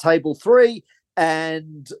sit at table 3,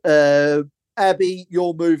 and Abby,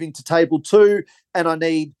 you're moving to table 2, and I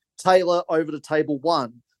need Taylor over to table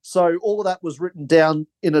 1. So all of that was written down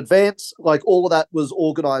in advance. Like, all of that was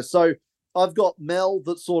organised. So I've got Mel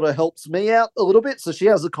that sort of helps me out a little bit. So she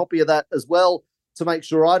has a copy of that as well to make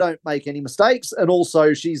sure I don't make any mistakes. And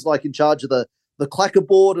also she's like in charge of the clacker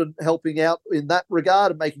board and helping out in that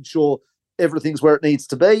regard and making sure everything's where it needs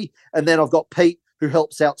to be. And then I've got Pete, who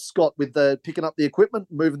helps out Scott with picking up the equipment,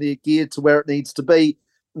 moving the gear to where it needs to be.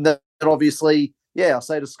 And then obviously, yeah, I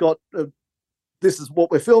say to Scott, this is what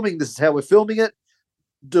we're filming. This is how we're filming it.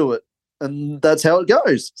 Do it. And that's how it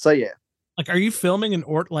goes. So, yeah. Like, are you filming in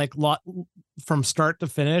order, like from start to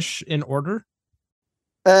finish in order?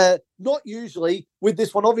 Not usually with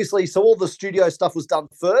this one, obviously. So all the studio stuff was done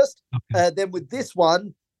first. Okay. Then with this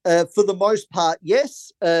one, for the most part,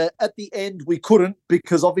 yes. At the end, we couldn't,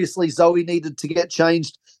 because obviously Zoe needed to get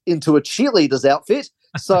changed into a cheerleader's outfit.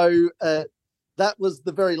 So that was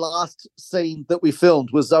the very last scene that we filmed,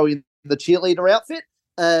 was Zoe in the cheerleader outfit.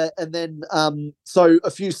 And then so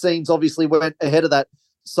a few scenes obviously went ahead of that.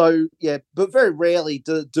 So, yeah, but very rarely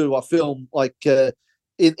do I film like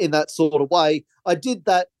in that sort of way. I did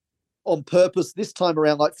that on purpose this time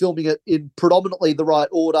around, like filming it in predominantly the right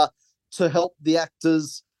order to help the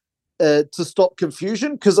actors to stop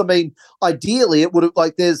confusion. Because, I mean, ideally it would have,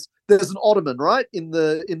 like, there's an ottoman, right? In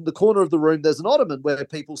the corner of the room, there's an ottoman where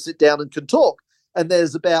people sit down and can talk. And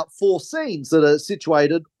there's about 4 scenes that are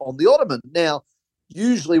situated on the ottoman. Now,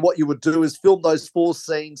 usually what you would do is film those 4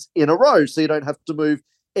 scenes in a row so you don't have to move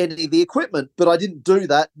any of the equipment. But I didn't do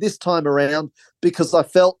that this time around because I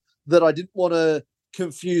felt that I didn't want to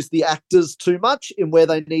confuse the actors too much in where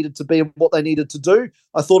they needed to be and what they needed to do.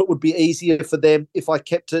 I thought it would be easier for them if I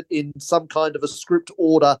kept it in some kind of a script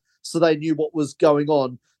order so they knew what was going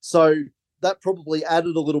on. So that probably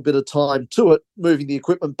added a little bit of time to it, moving the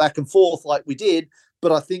equipment back and forth like we did.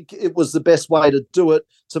 But I think it was the best way to do it,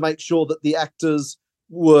 to make sure that the actors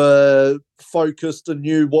were focused and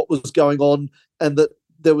knew what was going on and that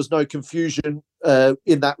there was no confusion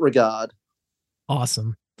in that regard.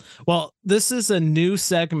 Awesome. Well, this is a new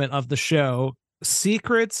segment of the show,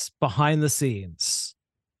 Secrets Behind the Scenes.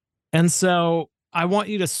 And so I want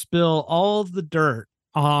you to spill all of the dirt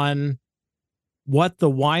on what the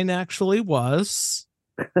wine actually was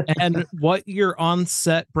and what your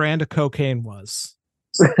on-set brand of cocaine was.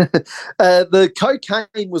 The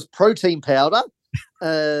cocaine was protein powder.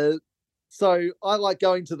 So I like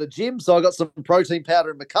going to the gym, so I got some protein powder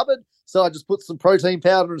in my cupboard. So I just put some protein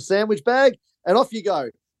powder in a sandwich bag and off you go.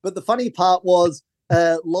 But the funny part was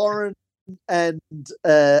Lauren and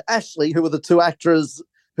Ashley, who were the 2 actors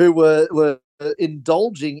who were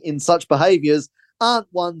indulging in such behaviours,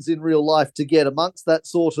 aren't ones in real life to get amongst that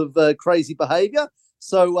sort of crazy behaviour.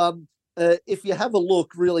 So if you have a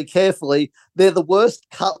look really carefully, they're the worst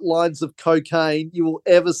cut lines of cocaine you will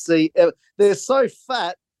ever see. They're so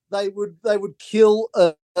fat they would kill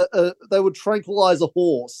they would tranquilize a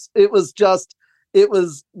horse. It was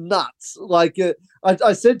nuts. Like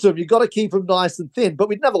I said to him, you got to keep them nice and thin, but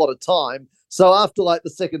we didn't have a lot of time. So after like the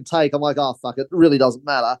second take, I'm like, oh fuck it, really doesn't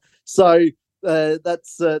matter. So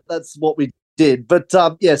that's what we did. But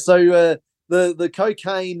yeah, so the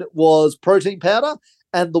cocaine was protein powder,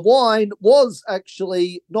 and the wine was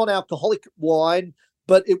actually non-alcoholic wine,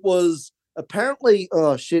 but it was apparently,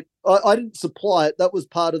 oh shit, I didn't supply it. That was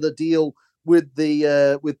part of the deal with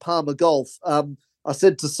the with Palmer Golf. I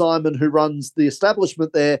said to Simon, who runs the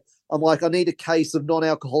establishment there, I'm like, I need a case of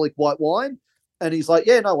non-alcoholic white wine. And he's like,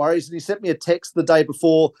 yeah, no worries. And he sent me a text the day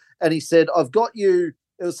before, and he said, I've got you.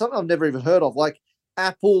 It was something I've never even heard of, like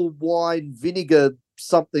apple wine vinegar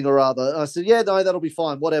something or other. And I said, yeah, no, that'll be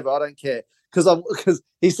fine. Whatever. I don't care. Because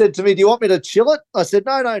he said to me, do you want me to chill it? I said,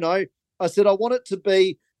 no, no, no. I said, I want it to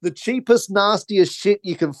be the cheapest, nastiest shit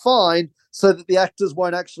you can find so that the actors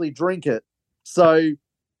won't actually drink it. So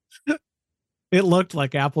it looked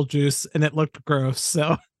like apple juice and it looked gross.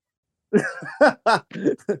 So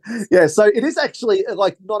yeah, so it is actually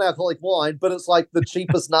like non-alcoholic wine, but it's like the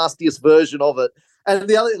cheapest, nastiest version of it. And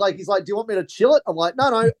the other, like, he's like, do you want me to chill it? I'm like, no,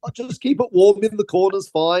 no, I'll just keep it warm in the corners,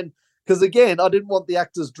 fine. Because again, I didn't want the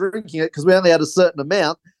actors drinking it because we only had a certain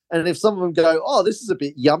amount. And if some of them go, oh, this is a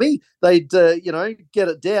bit yummy, they'd, get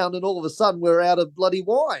it down, and all of a sudden we're out of bloody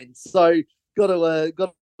wine. So got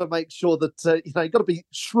to make sure that you got to be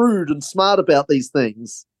shrewd and smart about these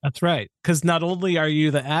things. That's right. Because not only are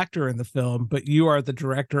you the actor in the film, but you are the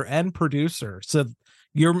director and producer. So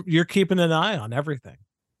you're keeping an eye on everything.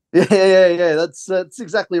 Yeah. That's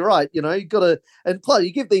exactly right. You got to, and plus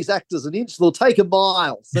you give these actors an inch, they'll take a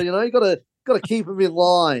mile. So you got to keep them in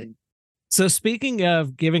line. So speaking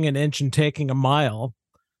of giving an inch and taking a mile,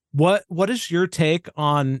 what is your take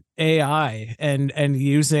on AI and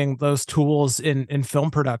using those tools in film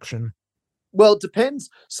production? Well, it depends.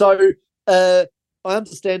 So I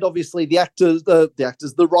understand obviously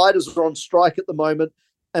the writers are on strike at the moment,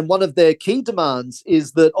 and one of their key demands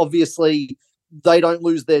is that obviously they don't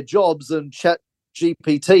lose their jobs and Chat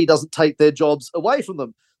GPT doesn't take their jobs away from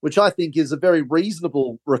them, which I think is a very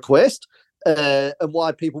reasonable request. And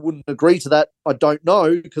why people wouldn't agree to that, I don't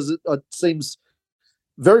know, because it seems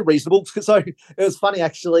very reasonable. So it was funny,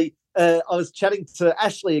 actually. I was chatting to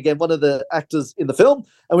Ashley again, one of the actors in the film,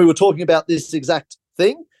 and we were talking about this exact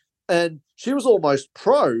thing. And she was almost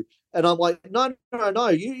pro. And I'm like, no,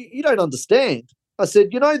 you don't understand. I said,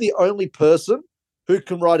 the only person who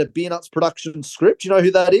can write a Beer Nuts production script, you know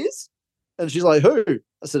who that is? And she's like, who?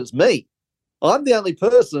 I said, it's me. I'm the only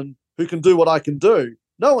person who can do what I can do.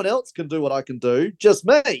 No one else can do what I can do, just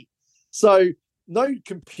me. So no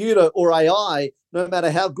computer or AI, no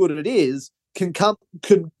matter how good it is, can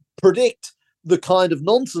predict the kind of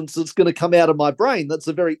nonsense that's going to come out of my brain. That's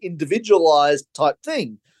a very individualized type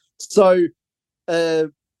thing. So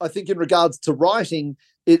I think in regards to writing,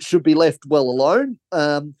 it should be left well alone.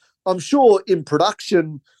 I'm sure in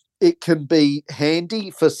production it can be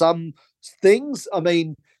handy for some things. I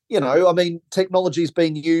mean, technology is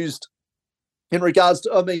being used in regards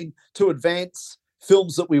to, to advance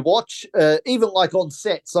films that we watch, even like on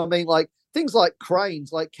sets. I mean, like things like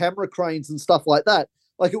cranes, like camera cranes and stuff like that.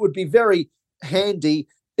 Like it would be very handy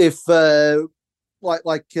if,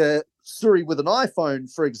 Siri with an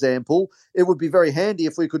iPhone, for example, it would be very handy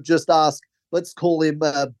if we could just ask, let's call him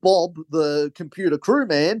Bob, the computer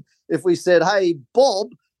crewman. If we said, hey, Bob,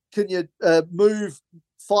 can you move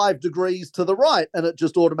 5 degrees to the right? And it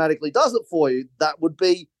just automatically does it for you. That would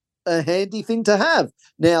be a handy thing to have.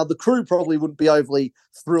 Now, the crew probably wouldn't be overly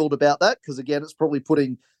thrilled about that because, again, it's probably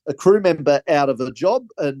putting a crew member out of a job,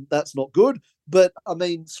 and that's not good. But, I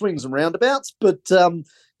mean, swings and roundabouts. But,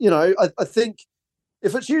 I think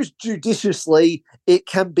if it's used judiciously, it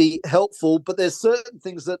can be helpful. But there's certain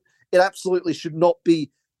things that it absolutely should not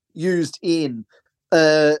be used in.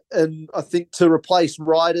 And I think to replace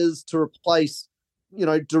writers, to replace,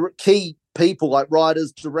 key people like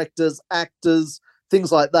writers, directors, actors,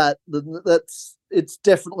 things like that, it's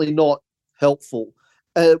definitely not helpful.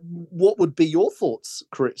 What would be your thoughts,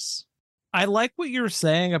 Chris? I like what you're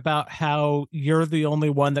saying about how you're the only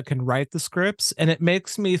one that can write the scripts. And it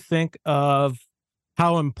makes me think of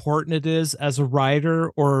how important it is as a writer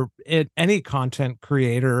or any content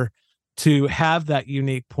creator to have that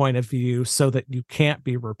unique point of view so that you can't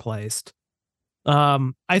be replaced.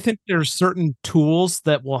 I think there's certain tools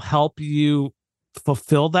that will help you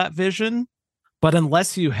fulfill that vision, but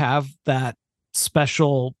unless you have that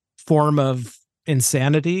special form of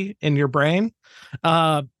insanity in your brain,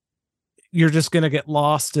 you're just going to get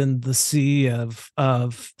lost in the sea of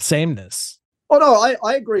sameness. Oh no,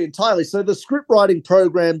 I agree entirely. So the script writing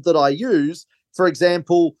program that I use, for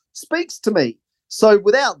example, speaks to me. So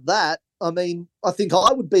without that, I mean, I think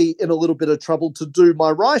I would be in a little bit of trouble to do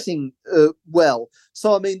my writing well.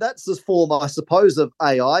 So I mean, that's the form, I suppose, of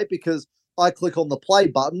AI, because I click on the play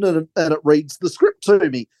button and it reads the script to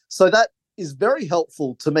me. So that is very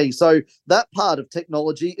helpful to me. So that part of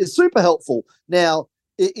technology is super helpful. Now,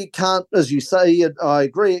 it can't, as you say, and I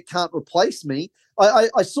agree, it can't replace me.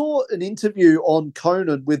 I saw an interview on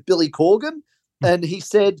Conan with Billy Corgan, and he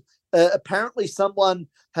said apparently someone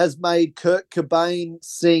has made Kurt Cobain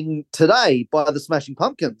sing Today by the Smashing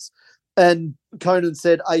Pumpkins. And Conan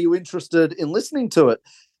said, "Are you interested in listening to it?"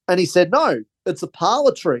 And he said, "No, it's a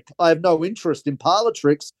parlor trick. I have no interest in parlor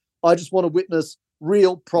tricks. I just want to witness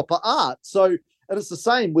real, proper art." So, and it's the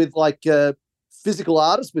same with like physical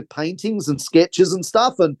artists with paintings and sketches and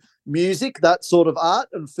stuff, and music, that sort of art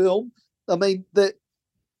and film. I mean, the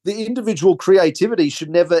individual creativity should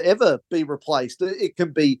never, ever be replaced. It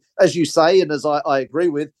can be, as you say, and as I agree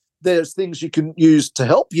with, there's things you can use to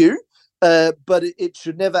help you, but it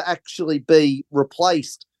should never actually be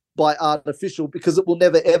replaced by artificial, because it will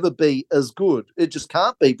never, ever be as good. It just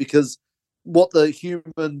can't be, because what the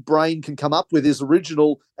human brain can come up with is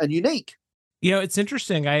original and unique. You know, it's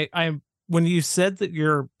interesting. I when you said that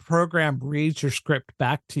your program reads your script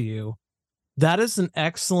back to you, that is an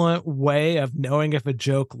excellent way of knowing if a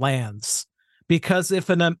joke lands. Because if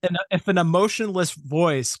if an emotionless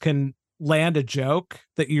voice can land a joke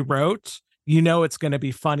that you wrote, you know it's going to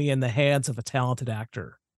be funny in the hands of a talented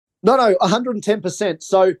actor. No, 110%.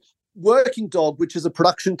 So Working Dog, which is a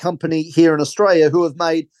production company here in Australia, who have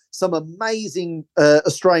made some amazing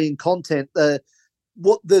Australian content.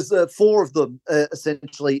 There's 4 of them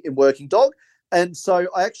essentially in Working Dog. And so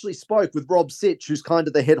I actually spoke with Rob Sitch, who's kind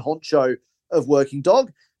of the head honcho of Working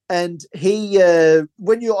Dog. And he,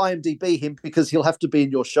 when you IMDb him, because he'll have to be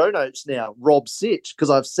in your show notes now, Rob Sitch, because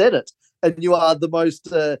I've said it. And you are the most,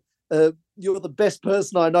 you're the best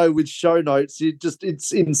person I know with show notes.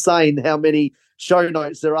 It's insane how many show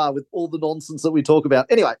notes there are with all the nonsense that we talk about.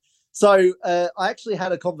 Anyway, so I actually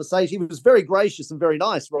had a conversation. He was very gracious and very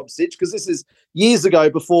nice, Rob Sitch, because this is years ago,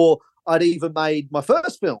 before I'd even made my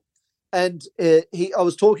first film. And I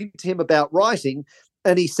was talking to him about writing,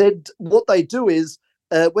 and he said what they do is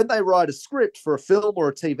when they write a script for a film or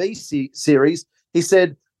a TV series, he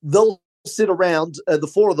said they'll sit around, the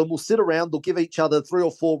 4 of them will sit around, they'll give each other 3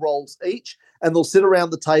 or 4 roles each, and they'll sit around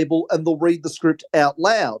the table and they'll read the script out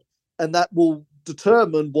loud. And that will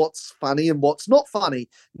determine what's funny and what's not funny.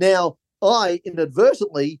 Now, I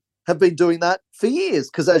inadvertently have been doing that for years,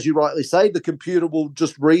 because as you rightly say, the computer will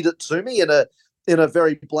just read it to me in a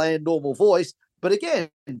very bland, normal voice. But again,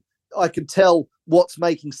 I can tell what's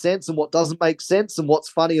making sense and what doesn't make sense, and what's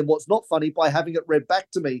funny and what's not funny, by having it read back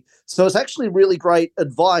to me. So it's actually really great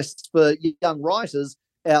advice for young writers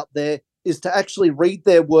out there, is to actually read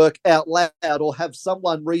their work out loud, or have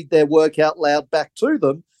someone read their work out loud back to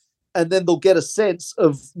them, and then they'll get a sense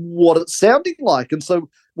of what it's sounding like. And so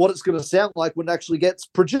what it's going to sound like when it actually gets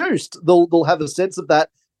produced, they'll have a sense of that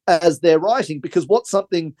as they're writing, because what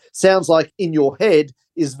something sounds like in your head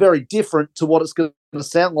is very different to what it's going to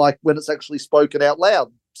sound like when it's actually spoken out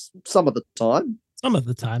loud some of the time. Some of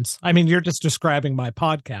the times. I mean, you're just describing my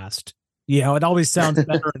podcast. You know, it always sounds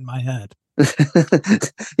better in my head.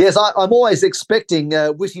 Yes, I'm always expecting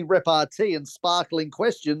witty repartee and sparkling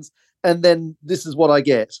questions, and then this is what I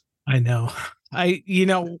get. I know. You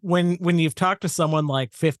know, when you've talked to someone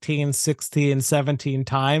like 15, 16, 17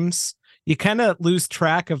 times, you kind of lose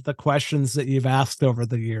track of the questions that you've asked over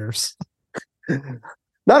the years.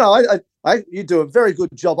 No, you do a very good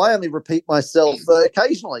job. I only repeat myself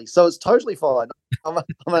occasionally, so it's totally fine. I'm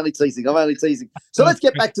only teasing. So let's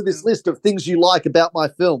get back to this list of things you like about my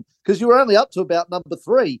film, because you were only up to about number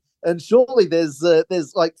 3, and surely there's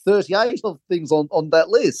like 38 of things on that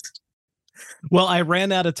list. Well, I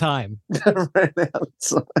ran out of time. Because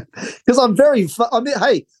I'm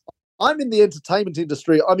hey, I'm in the entertainment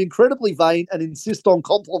industry. I'm incredibly vain and insist on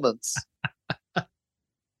compliments.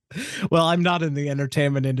 Well, I'm not in the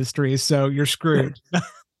entertainment industry, so you're screwed.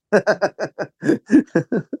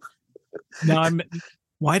 No,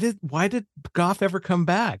 why did Gough ever come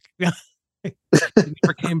back? He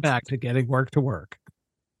never came back to getting work to work.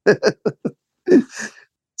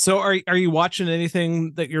 So are you watching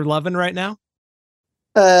anything that you're loving right now?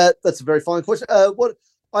 That's a very fine question. What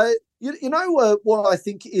I what I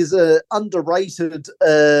think is a underrated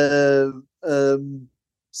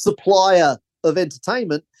supplier of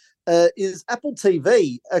entertainment is Apple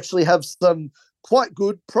TV. Actually have some quite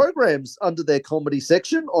good programs under their comedy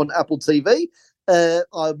section on Apple TV.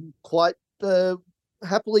 I'm quite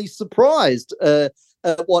happily surprised at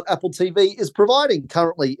what Apple TV is providing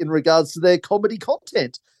currently in regards to their comedy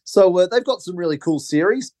content. So they've got some really cool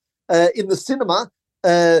series. In the cinema,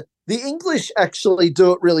 the English actually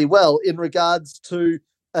do it really well in regards to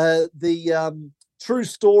the true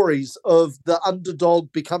stories of the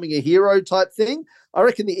underdog becoming a hero type thing. I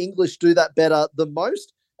reckon the English do that better than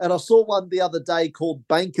most. And I saw one the other day called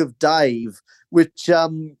Bank of Dave, which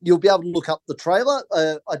you'll be able to look up the trailer.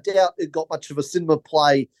 I doubt it got much of a cinema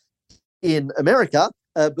play in America,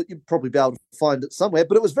 but you'd probably be able to find it somewhere.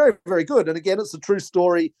 But it was very, very good. And again, it's a true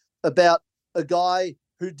story about a guy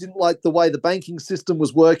who didn't like the way the banking system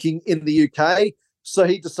was working in the UK. So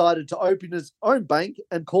he decided to open his own bank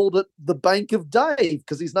and called it the Bank of Dave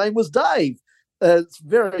because his name was Dave. It's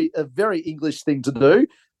a very English thing to do,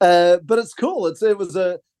 but it's cool.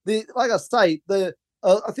 Like I say,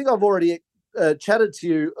 I think I've already chatted to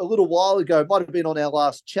you a little while ago. It might have been on our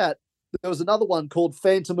last chat. There was another one called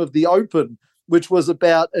Phantom of the Open, which was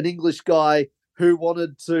about an English guy who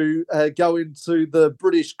wanted to go into the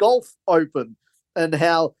British Golf Open and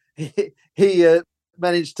how he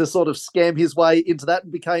managed to sort of scam his way into that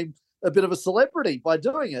and became a bit of a celebrity by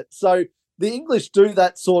doing it. So the English do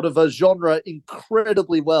that sort of a genre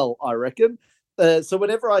incredibly well, I reckon. So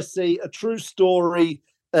whenever I see a true story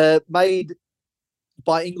made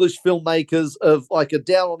by English filmmakers of like a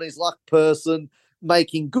down on his luck person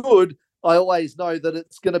making good, I always know that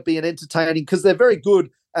it's going to be an entertaining, because they're very good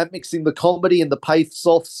at mixing the comedy and the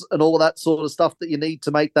pathos and all of that sort of stuff that you need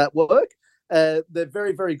to make that work. They're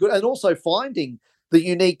very, very good. And also finding the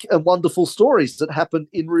unique and wonderful stories that happen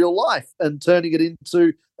in real life and turning it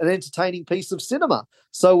into an entertaining piece of cinema.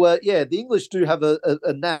 So, the English do have a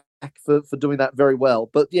knack for doing that very well.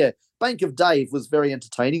 But, yeah, Bank of Dave was very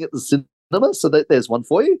entertaining at the cinema. So there's one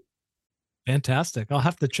for you. Fantastic. I'll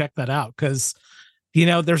have to check that out because,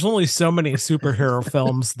 there's only so many superhero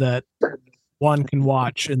films that one can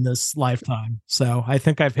watch in this lifetime. So I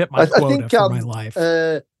think I've hit my quota for my life.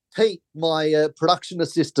 Pete, my production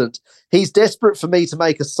assistant, he's desperate for me to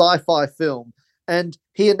make a sci-fi film. And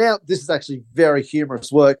he announced, this is actually very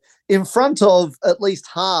humorous work, in front of at least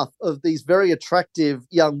half of these very attractive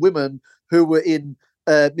young women who were in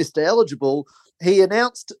Mr. Eligible. He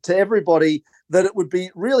announced to everybody that it would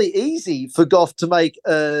be really easy for Gough to make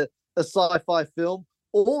a sci-fi film.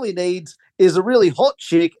 All he needs is a really hot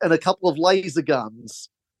chick and a couple of laser guns.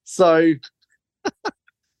 So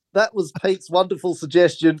that was Pete's wonderful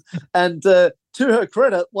suggestion. And to her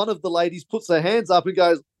credit, one of the ladies puts her hands up and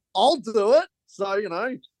goes, I'll do it. So,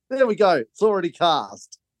 there we go. It's already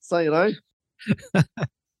cast. So,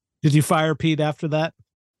 Did you fire Pete after that?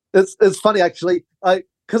 It's funny, actually.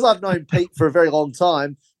 Because I've known Pete for a very long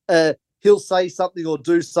time, he'll say something or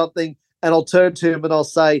do something, and I'll turn to him and I'll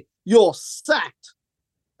say, you're sacked.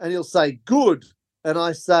 And he'll say, good. And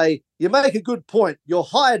I say, you make a good point. You're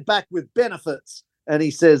hired back with benefits. And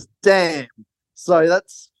he says, damn. So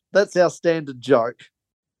that's our standard joke.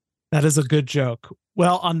 That is a good joke.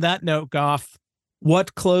 Well, on that note, Gough,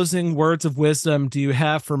 what closing words of wisdom do you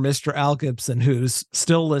have for Mr. Al Gibson, who's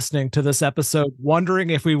still listening to this episode,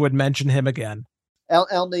 wondering if we would mention him again?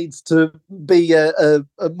 Al needs to be a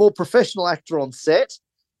more professional actor on set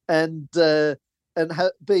and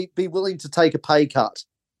be willing to take a pay cut.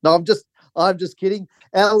 No, I'm just kidding.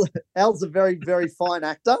 Al's a very, very fine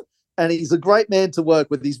actor, and he's a great man to work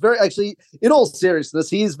with. He's actually, in all seriousness,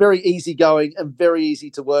 he is very easygoing and very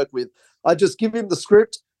easy to work with. I just give him the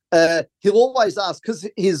script. He'll always ask, because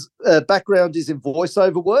his background is in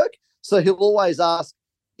voiceover work, so he'll always ask,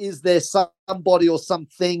 is there somebody or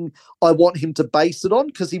something I want him to base it on?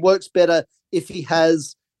 Because he works better if he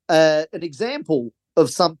has an example of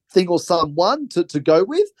something or someone to go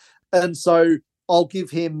with. And so I'll give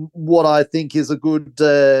him what I think is a good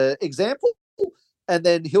example, and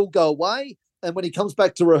then he'll go away. And when he comes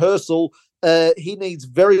back to rehearsal, he needs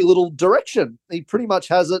very little direction. He pretty much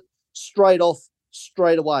has it straight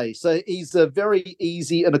away. So he's a very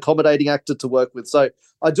easy and accommodating actor to work with. So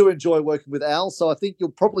I do enjoy working with Al. So I think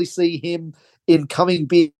you'll probably see him in coming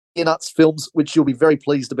Beer Nuts films, which you'll be very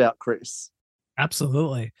pleased about, Chris.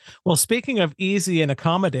 Absolutely. Well, speaking of easy and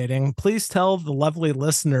accommodating, please tell the lovely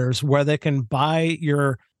listeners where they can buy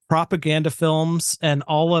your propaganda films and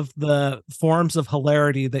all of the forms of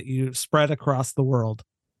hilarity that you spread across the world.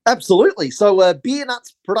 Absolutely. So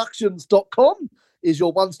beernutproductions.com is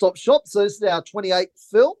your one-stop shop. So this is our 28th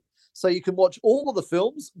film. So you can watch all of the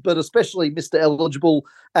films, but especially Mr. Eligible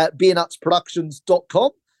at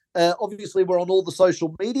beernutproductions.com. Obviously, we're on all the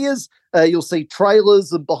social medias. You'll see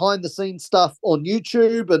trailers and behind-the-scenes stuff on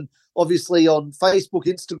YouTube and obviously on Facebook,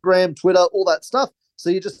 Instagram, Twitter, all that stuff. So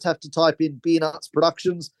you just have to type in Beer Nuts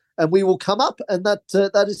Productions and we will come up. And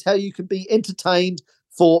that is how you can be entertained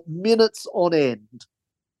for minutes on end.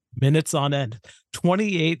 Minutes on end.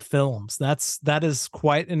 28 films. That is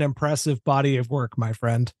quite an impressive body of work, my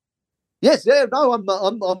friend. Yes, yeah, no,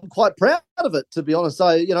 I'm quite proud of it, to be honest. So,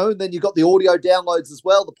 and then you've got the audio downloads as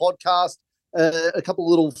well, the podcast, a couple of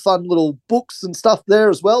little fun little books and stuff there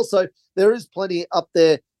as well. So there is plenty up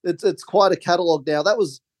there. It's quite a catalogue now. That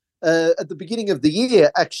was at the beginning of the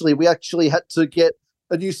year. Actually, we actually had to get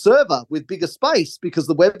a new server with bigger space because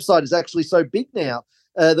the website is actually so big now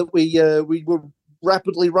that we were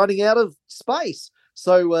rapidly running out of space.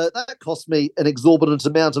 So that cost me an exorbitant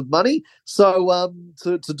amount of money. So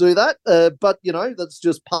to do that, but that's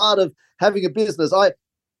just part of having a business. I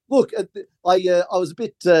was a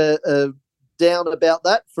bit down about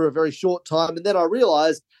that for a very short time, and then I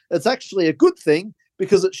realised it's actually a good thing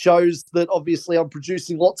because it shows that obviously I'm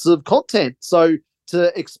producing lots of content. So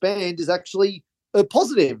to expand is actually a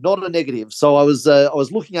positive, not a negative. So I was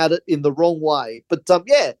looking at it in the wrong way. But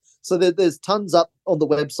yeah, so there's tons up on the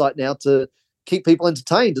website now to keep people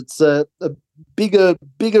entertained. It's a bigger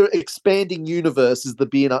expanding universe is the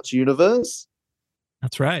Beer Nuts universe.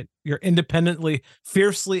 That's right. You're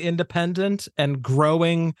fiercely independent and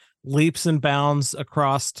growing leaps and bounds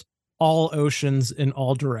across all oceans in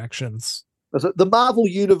all directions. The Marvel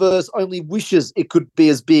universe only wishes it could be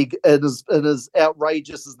as big and as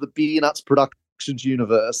outrageous as the Beer Nuts Productions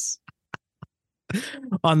universe.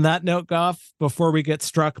 On that note, Gough, before we get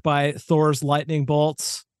struck by Thor's lightning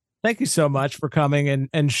bolts, thank you so much for coming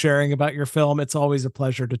and sharing about your film. It's always a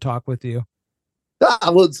pleasure to talk with you.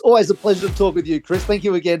 Well, it's always a pleasure to talk with you, Chris. Thank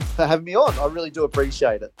you again for having me on. I really do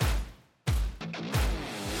appreciate it.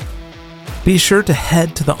 Be sure to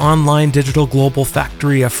head to the online digital global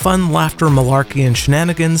factory of fun, laughter, malarkey, and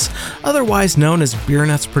shenanigans, otherwise known as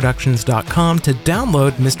beernutsproductions.com, to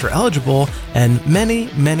download Mr. Eligible and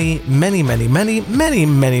many, many, many, many, many, many,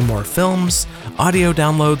 many more films, audio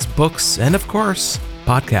downloads, books, and of course,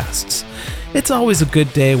 podcasts. It's always a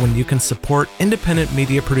good day when you can support independent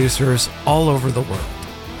media producers all over the world.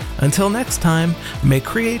 Until next time, may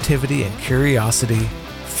creativity and curiosity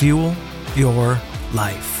fuel your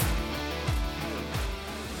life.